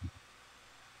 Whoa.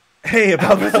 Hey,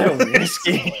 about the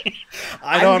whiskey.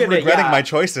 I'm regretting my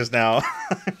choices now.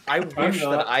 I'm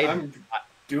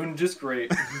doing just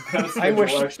great. I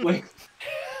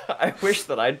wish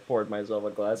that I'd poured myself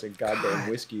a glass of goddamn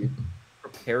whiskey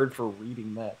prepared for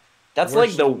reading that. That's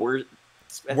like the worst.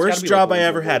 Worst job I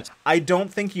ever had. I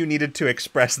don't think you needed to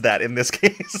express that in this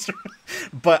case,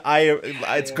 but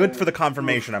it's good for the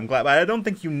confirmation. I'm glad, but I don't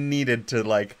think you needed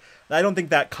to I don't think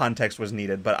that context was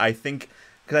needed. But I think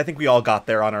because I think we all got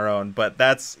there on our own. But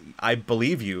I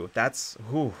believe you. That's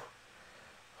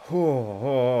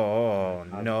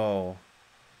no.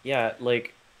 Yeah,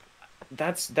 like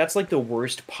that's like the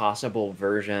worst possible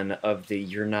version of the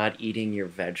 "you're not eating your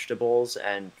vegetables"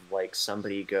 and like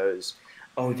somebody goes,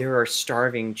 "Oh, there are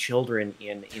starving children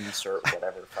in insert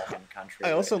whatever fucking country."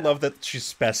 I also love that she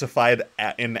specified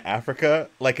in Africa,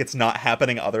 like it's not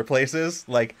happening other places.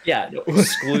 Like no,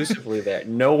 exclusively there,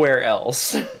 nowhere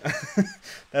else.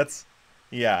 That's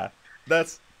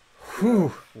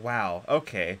wow.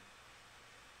 Okay.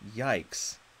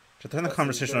 Yikes. To turn the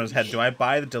conversation on his head, do I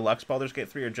buy the deluxe Baldur's Gate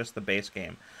 3 or just the base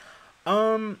game?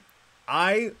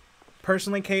 I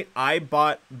personally, Kate, I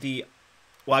got the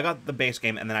base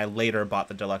game and then I later bought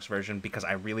the deluxe version because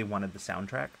I really wanted the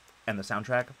soundtrack, and the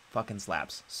soundtrack fucking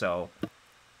slaps. So,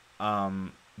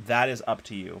 that is up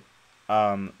to you.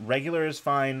 Regular is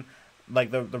fine. Like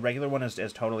the regular one is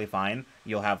totally fine.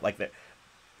 You'll have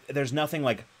there's nothing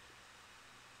like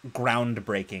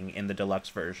groundbreaking in the deluxe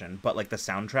version, but like the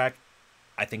soundtrack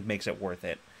I think makes it worth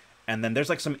it. And then there's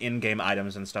like some in-game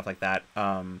items and stuff like that,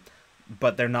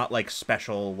 but they're not like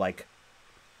special like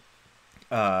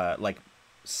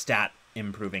stat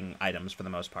improving items for the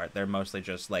most part. They're mostly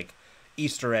just like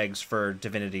Easter eggs for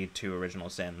Divinity 2 Original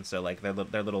Sin, so like they're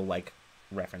little like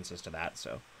references to that,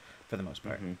 so for the most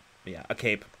part. But yeah, a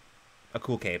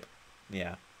cool cape.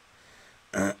 Yeah.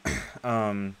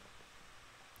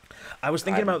 I was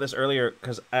thinking about this earlier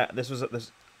because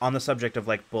this on the subject of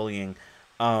like bullying.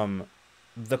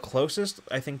 The closest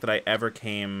I think that I ever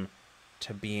came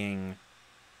to being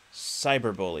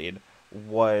cyberbullied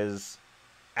was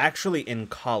actually in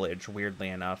college. Weirdly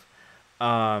enough,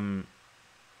 I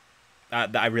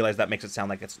realize that makes it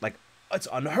sound like it's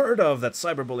unheard of that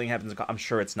cyberbullying happens. I'm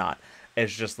sure it's not.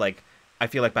 It's just like I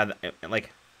feel like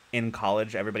in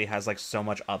college everybody has like so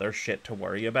much other shit to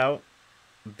worry about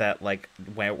that like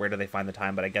where do they find the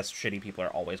time? But I guess shitty people are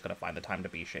always going to find the time to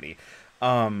be shitty.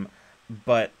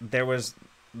 But there was,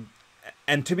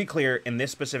 and to be clear, in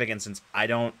this specific instance, I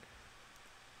don't.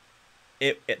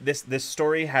 This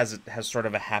story has sort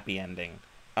of a happy ending,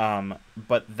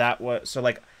 but that was so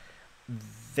like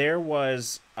there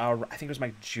was I think it was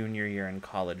my junior year in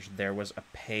college. There was a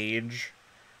page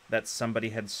that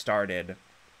somebody had started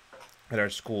at our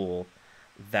school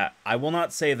that I will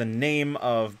not say the name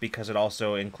of because it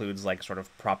also includes like sort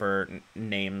of proper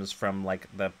names from like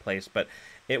the place, but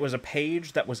it was a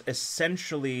page that was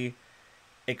essentially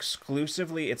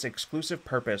its exclusive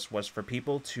purpose was for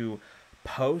people to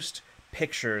post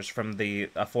pictures from the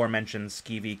aforementioned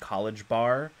skeevy college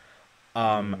bar,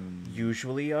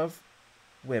 usually of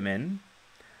women,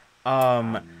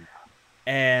 and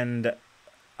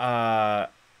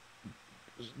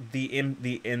the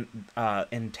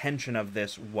intention of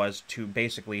this was to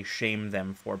basically shame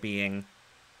them for being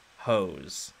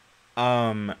hoes.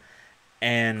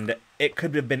 And it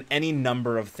could have been any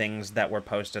number of things that were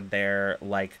posted there,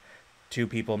 like two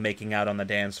people making out on the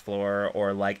dance floor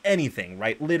or like anything,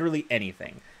 right? Literally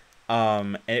anything.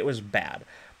 And it was bad.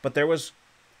 But there was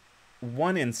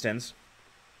one instance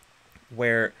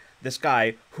where this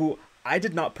guy, who I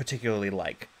did not particularly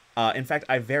like, In fact,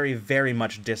 I very, very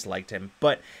much disliked him.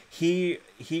 But he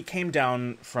came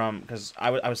down from, because I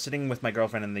was sitting with my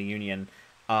girlfriend in the union,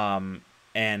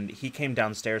 and he came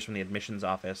downstairs from the admissions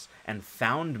office and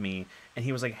found me, and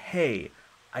he was like, "Hey,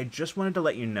 I just wanted to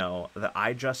let you know that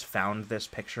I just found this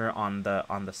picture on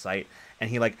the site," and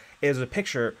he like, it was a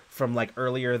picture from like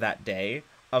earlier that day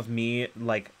of me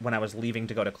like when I was leaving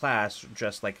to go to class,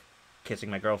 just like kissing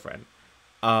my girlfriend,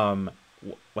 when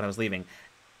I was leaving,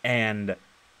 and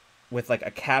with like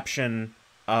a caption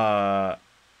that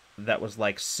was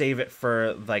like, "Save it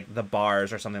for like the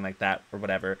bars," or something like that, or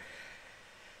whatever.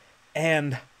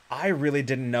 And I really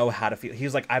didn't know how to feel.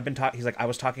 He's like, he's like, "I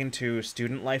was talking to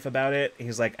Student Life about it."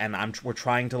 He's like, "And we're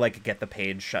trying to like get the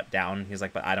page shut down." He's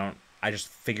like, "But I just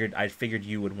figured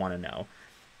you would want to know."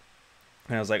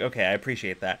 And I was like, "Okay, I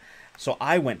appreciate that." So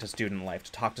I went to Student Life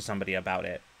to talk to somebody about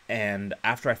it. And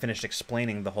after I finished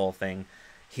explaining the whole thing,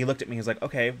 he looked at me. He's like,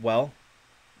 "Okay, well,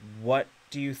 what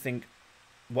do you think?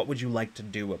 What would you like to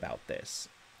do about this?"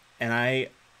 And I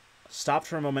stopped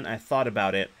for a moment. I thought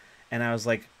about it, and I was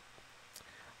like,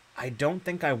 I don't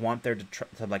think I want there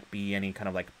to like be any kind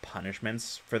of like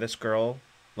punishments for this girl.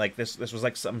 Like this was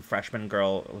like some freshman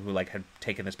girl who like had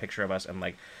taken this picture of us and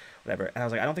like whatever. And I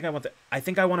was like, I don't think I want that. I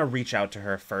think I want to reach out to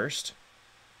her first,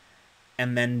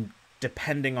 and then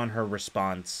depending on her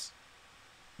response,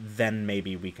 then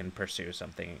maybe we can pursue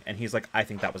something. And he's like, I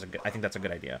think that's a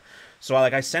good idea. So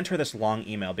I sent her this long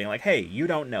email being like, "Hey, you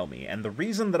don't know me, and the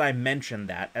reason that I mentioned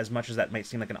that, as much as that might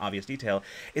seem like an obvious detail,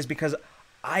 is because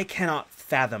I cannot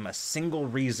fathom a single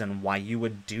reason why you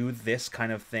would do this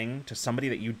kind of thing to somebody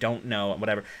that you don't know and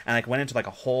whatever." And like went into like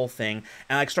a whole thing,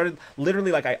 and like started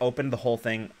literally like I opened the whole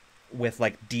thing with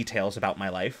like details about my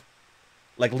life.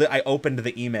 Like I opened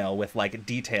the email with like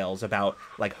details about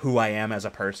like who I am as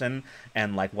a person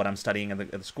and like what I'm studying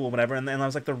at the school, whatever. And then I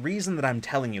was like, the reason that I'm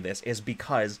telling you this is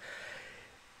because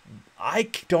I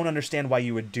don't understand why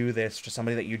you would do this to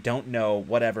somebody that you don't know,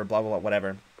 whatever, blah, blah, blah,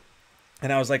 whatever.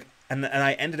 And I was like, and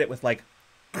I ended it with like,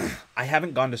 I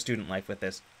haven't gone to Student Life with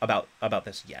this about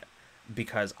this yet,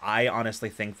 because I honestly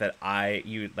think that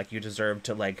you deserve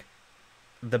to like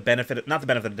the benefit, not the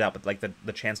benefit of the doubt, but like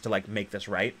the chance to like make this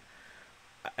right.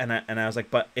 And I was like,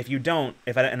 but if you don't,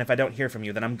 if I don't hear from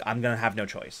you, then I'm gonna have no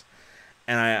choice.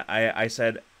 And I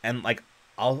said, and like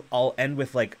I'll end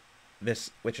with like this,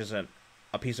 which is a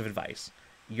piece of advice.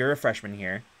 You're a freshman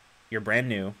here, you're brand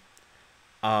new,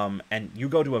 and you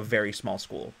go to a very small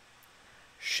school.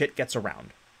 Shit gets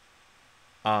around.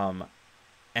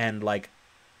 And like,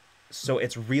 so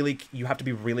it's really, you have to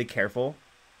be really careful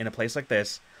in a place like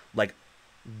this, like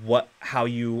how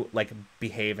you like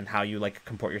behave and how you like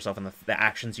comport yourself and the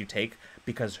actions you take,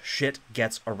 because shit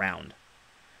gets around.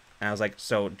 And I was like,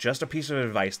 so just a piece of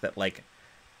advice that like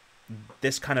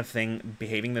this kind of thing,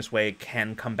 behaving this way,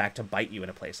 can come back to bite you in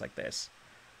a place like this.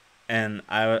 And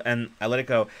I let it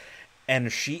go,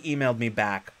 and she emailed me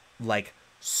back like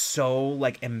so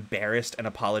like embarrassed and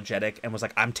apologetic, and was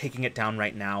like, "I'm taking it down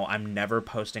right now. I'm never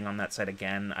posting on that site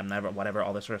again. I'm never whatever,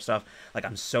 all this sort of stuff. Like,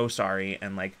 I'm so sorry."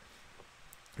 And like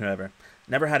whatever.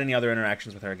 Never had any other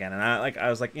interactions with her again. And I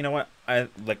was like, you know what?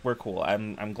 We're cool.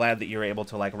 I'm glad that you're able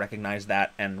to like recognize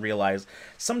that and realize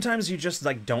sometimes you just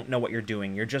like don't know what you're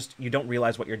doing. You don't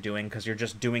realize what you're doing because you're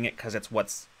just doing it because it's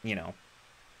what's,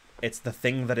 it's the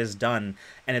thing that is done.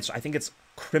 And I think it's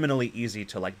criminally easy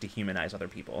to like dehumanize other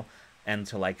people and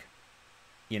to like,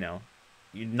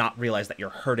 you not realize that you're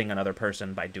hurting another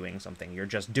person by doing something. You're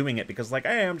just doing it because like,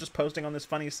 hey, I'm just posting on this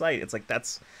funny site. It's like,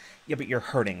 yeah, but you're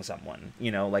hurting someone,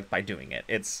 like by doing it.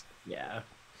 Yeah.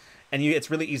 And it's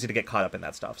really easy to get caught up in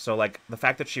that stuff. So like the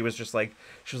fact that she was like,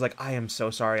 "I am so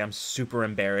sorry. I'm super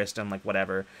embarrassed." And like,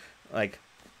 whatever, like,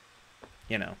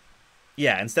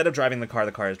 yeah, instead of driving the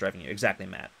car is driving you. Exactly,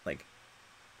 Matt. Like,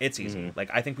 it's easy. Mm-hmm. Like,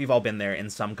 I think we've all been there in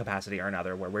some capacity or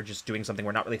another where we're just doing something.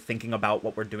 We're not really thinking about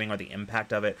what we're doing or the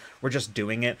impact of it. We're just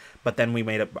doing it. But then we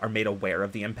are made aware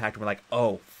of the impact. We're like,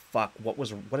 oh, fuck, what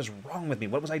is wrong with me?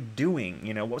 What was I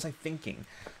doing? What was I thinking?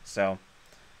 So,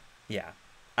 yeah.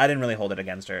 I didn't really hold it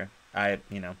against her. It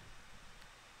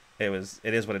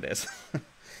is what it is.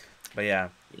 But yeah.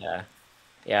 Yeah.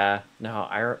 Yeah. No,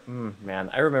 I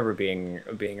remember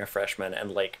being a freshman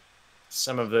and like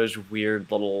some of those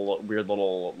weird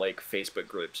little like Facebook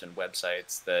groups and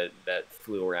websites that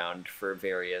flew around for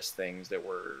various things that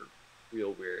were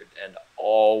real weird and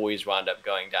always wound up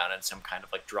going down in some kind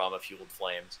of like drama fueled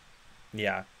flames.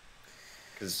 Yeah.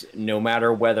 Because no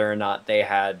matter whether or not they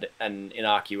had an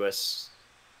innocuous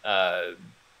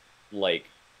like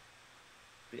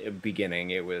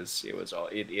beginning, it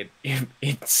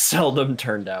seldom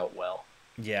turned out well.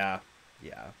 Yeah.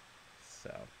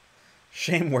 So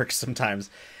shame works sometimes.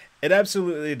 It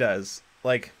absolutely does.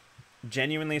 Like,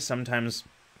 genuinely, sometimes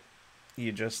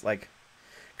you just like,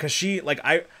 cause she like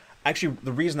I actually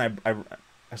the reason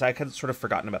as I had sort of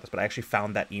forgotten about this, but I actually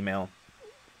found that email.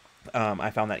 I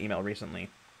found that email recently,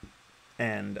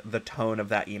 and the tone of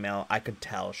that email, I could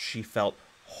tell she felt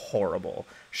horrible.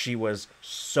 She was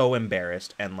so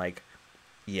embarrassed and like,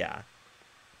 yeah.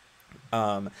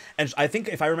 And I think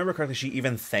if I remember correctly, she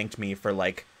even thanked me for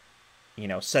like,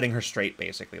 setting her straight,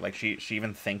 basically. Like she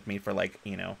even thanked me for like,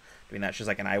 doing that. She's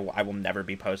like, and I will never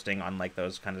be posting on like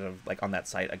those kinds of like on that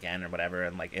site again or whatever.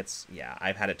 And like, yeah,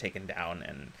 I've had it taken down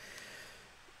and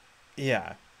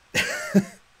yeah.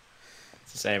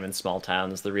 It's the same in small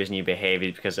towns. The reason you behave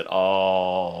is because it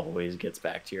always gets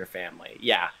back to your family.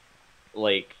 Yeah.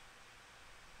 Like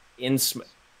in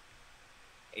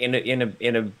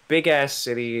a big ass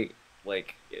city,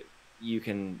 like you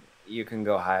can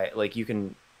go high, like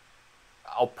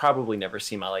I'll probably never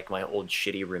see my old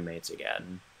shitty roommates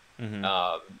again.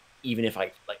 Mm-hmm. Even if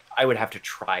I would have to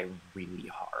try really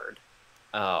hard,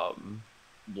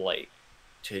 like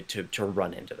to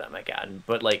run into them again.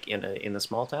 But like in a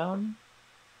small town,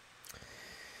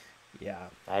 yeah,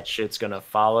 that shit's gonna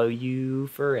follow you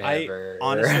forever.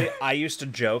 Honestly, I used to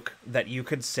joke that you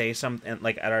could say something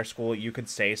like at our school, you could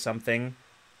say something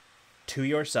to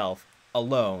yourself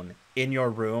alone in your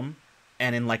room,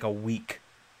 and in like a week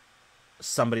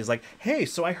somebody's like, hey,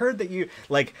 so I heard that you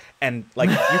like, and like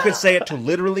you could say it to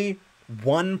literally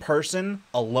one person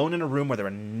alone in a room where there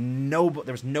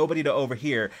was nobody to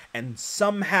overhear, and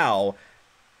somehow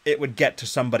it would get to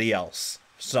somebody else,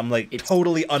 some like it's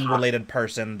totally unrelated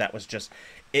person that was just,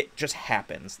 it just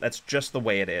happens. That's just the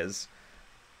way it is.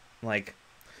 Like,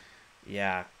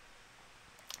 yeah.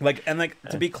 Like, and like,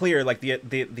 to be clear, like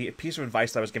the piece of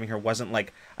advice that I was giving her wasn't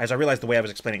like, as I realized the way I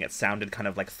was explaining it sounded kind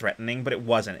of like threatening, but it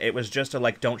wasn't. It was just a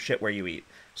like, don't shit where you eat.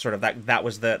 Sort of that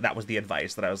was the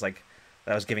advice that I was like,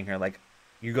 that I was giving her. Like,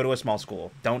 you go to a small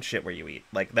school, don't shit where you eat.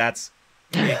 Like that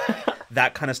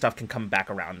kind of stuff can come back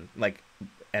around, like,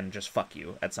 and just fuck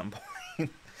you at some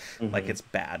point. Like, it's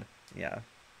bad. Yeah.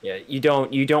 Yeah, you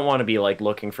don't want to be like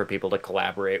looking for people to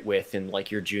collaborate with in like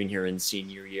your junior and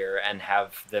senior year and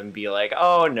have them be like,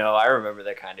 oh no, I remember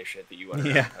that kind of shit that you went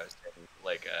around posting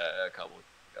like a couple weeks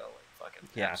ago. Like fucking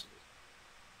yeah. Absolutely.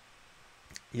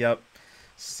 Yep.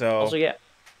 So also, yeah,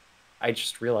 I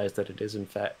just realized that it is in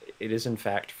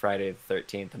fact Friday the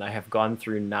 13th, and I have gone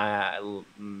through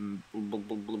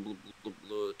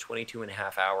 22 and a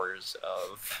half hours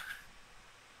of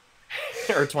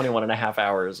or 21 and a half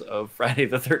hours of Friday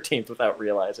the 13th without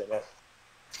realizing it.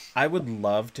 I would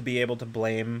love to be able to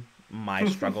blame my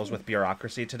struggles with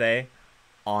bureaucracy today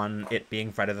on it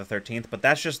being Friday the 13th, but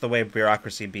that's just the way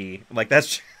bureaucracy be. Like,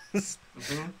 that's just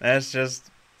that's just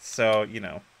so,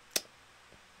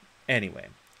 Anyway,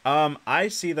 I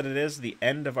see that it is the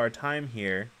end of our time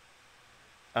here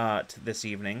this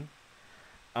evening.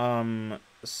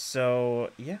 So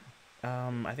yeah.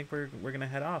 I think we're going to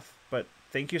head off, but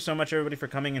thank you so much, everybody, for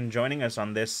coming and joining us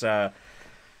on this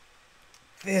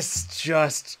this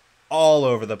just all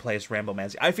over the place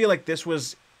Ramblemancy. I feel like this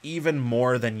was even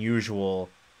more than usual,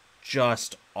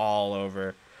 just all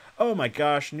over. Oh my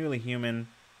gosh, newly human.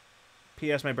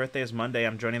 P.S. My birthday is Monday.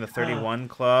 I'm joining the 31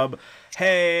 Club.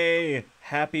 Hey,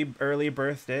 happy early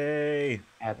birthday.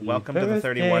 Welcome to the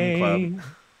 31 Club.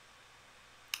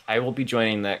 I will be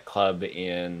joining that club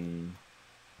in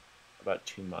about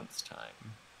 2 months'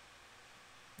 time.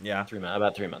 Yeah.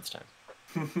 About 3 months' time.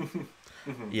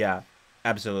 Yeah,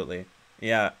 absolutely.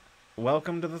 Yeah.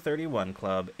 Welcome to the 31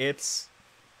 Club. It's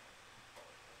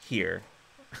here.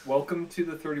 Welcome to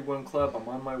the 31 Club. I'm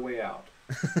on my way out.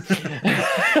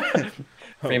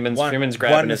 Freeman's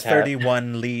grabbing his hat.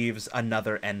 31 leaves,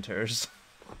 another enters.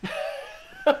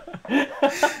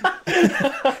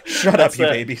 Shut up, you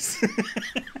babies.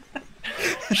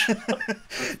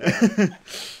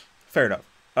 Fair enough.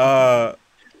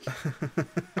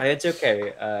 It's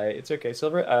okay. It's okay,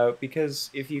 Silver. Because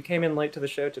if you came in late to the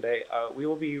show today, we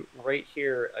will be right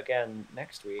here again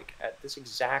next week at this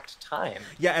exact time.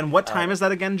 Yeah, and what time is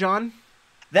that again, John?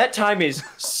 That time is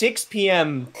 6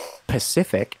 p.m.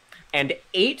 Pacific and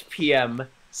 8 p.m.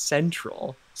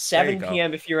 Central. 7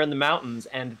 p.m. if you're in the mountains,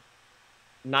 and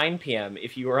 9 p.m.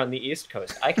 if you are on the East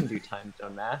Coast. I can do time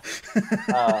zone math.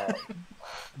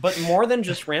 But more than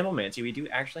just Ramblemancy, we do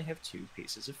actually have 2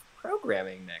 pieces of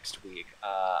programming next week.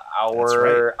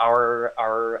 Our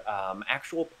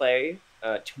actual play,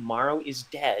 Tomorrow is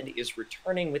Dead, is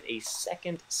returning with a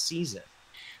second season.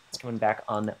 It's coming back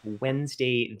on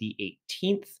Wednesday the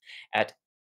 18th at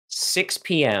 6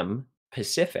 p.m.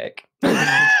 Pacific.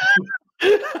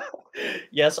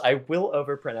 Yes, I will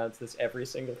overpronounce this every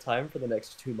single time for the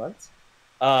next 2 months.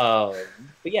 But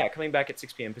yeah, coming back at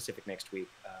 6 p.m. Pacific next week,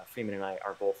 Freeman and I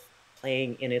are both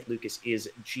playing in it. Lucas is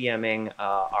GMing.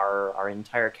 Our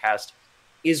entire cast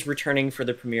is returning for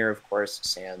the premiere, of course,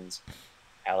 sans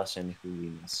Allison, who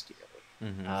we miss dearly.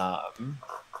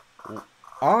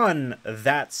 On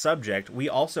that subject, we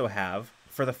also have,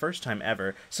 for the first time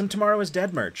ever, some Tomorrow is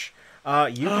Dead merch.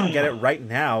 You can get it right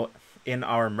now in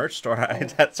our merch store.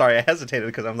 Sorry, I hesitated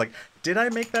because I'm like, did I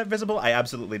make that visible? I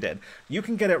absolutely did. You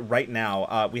can get it right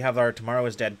now. We have our Tomorrow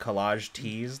is Dead collage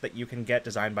tees that you can get,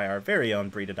 designed by our very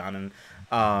own Breedadonnen.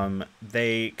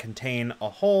 They contain a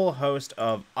whole host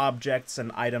of objects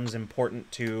and items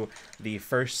important to the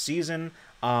first season,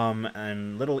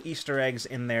 and little Easter eggs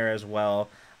in there as well.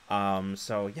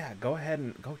 So yeah, go ahead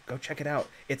and go check it out.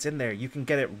 It's in there. You can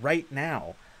get it right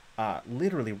now.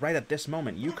 Literally right at this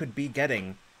moment, you could be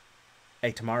getting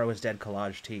a Tomorrow is Dead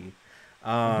collage tee.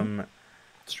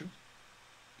 It's true.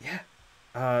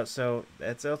 Yeah. So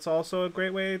it's also a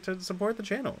great way to support the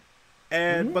channel.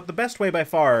 And but the best way by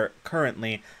far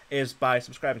currently is by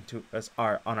subscribing to us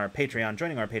on our Patreon,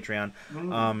 joining our Patreon.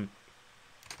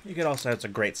 You get all sorts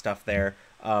of great stuff there.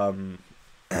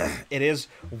 It is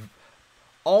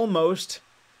almost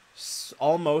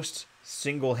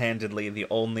single-handedly the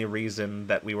only reason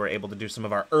that we were able to do some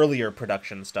of our earlier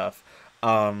production stuff.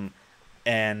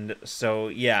 And so,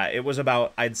 yeah, it was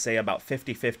about, I'd say about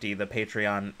 50-50, the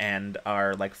Patreon and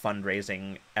our, like,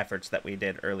 fundraising efforts that we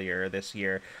did earlier this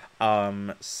year.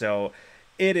 So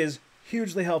it is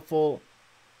hugely helpful,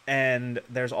 and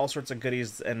there's all sorts of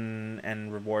goodies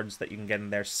and rewards that you can get in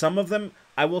there. Some of them,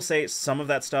 I will say, some of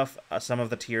that stuff, some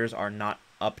of the tiers are not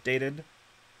updated.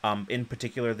 In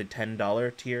particular, the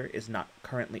 $10 tier is not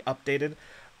currently updated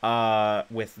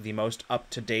with the most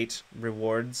up-to-date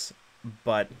rewards,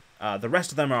 but the rest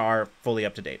of them are fully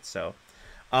up-to-date. So,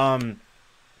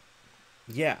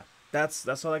 yeah,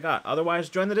 that's all I got. Otherwise,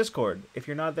 join the Discord if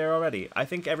you're not there already. I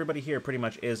think everybody here pretty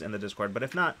much is in the Discord, but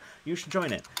if not, you should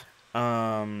join it.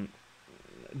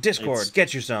 Discord,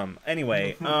 get you some.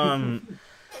 Anyway,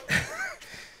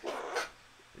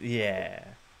 yeah.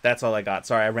 That's all I got.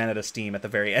 Sorry, I ran out of steam at the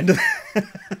very end of it.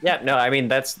 Yeah, no, I mean,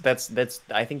 that's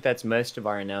I think that's most of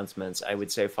our announcements. I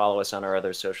would say follow us on our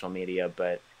other social media,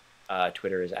 but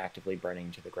Twitter is actively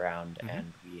burning to the ground,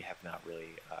 and we have not really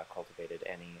cultivated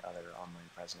any other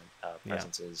online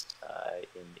presences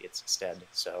in its stead.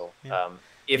 So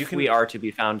if we are to be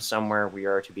found somewhere, we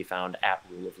are to be found at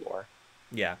Rule of Lore.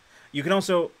 Yeah. You can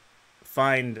also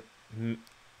find,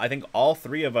 I think all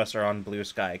three of us are on Blue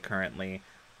Sky currently.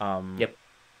 Yep.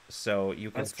 So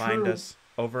you can find us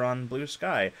over on Blue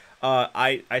Sky.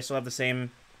 I still have the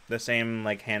same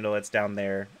like handle. It's down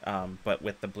there, but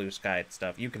with the Blue Sky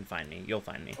stuff, you can find me. You'll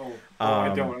find me.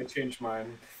 I don't. I changed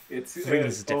mine. It's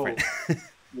different.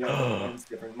 Yeah, mine's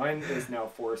different. Mine is now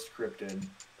Forest Cryptid.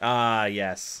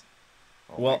 Yes.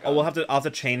 Well, I'll have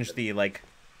to change the like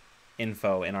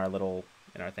info in our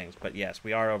things. But yes,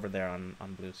 we are over there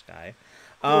on Blue Sky.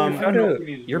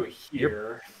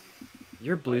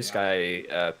 Your Blue Sky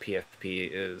PFP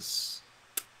is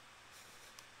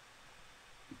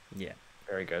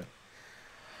very good.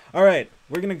 All right,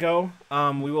 we're gonna go.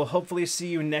 We will hopefully see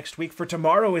you next week for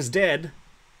Tomorrow is Dead,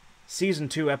 Season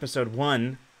 2, Episode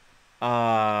 1,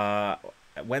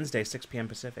 Wednesday, 6 p.m.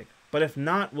 Pacific. But if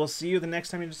not, we'll see you the next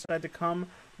time you decide to come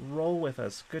roll with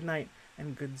us. Good night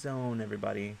and good zone,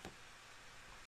 everybody.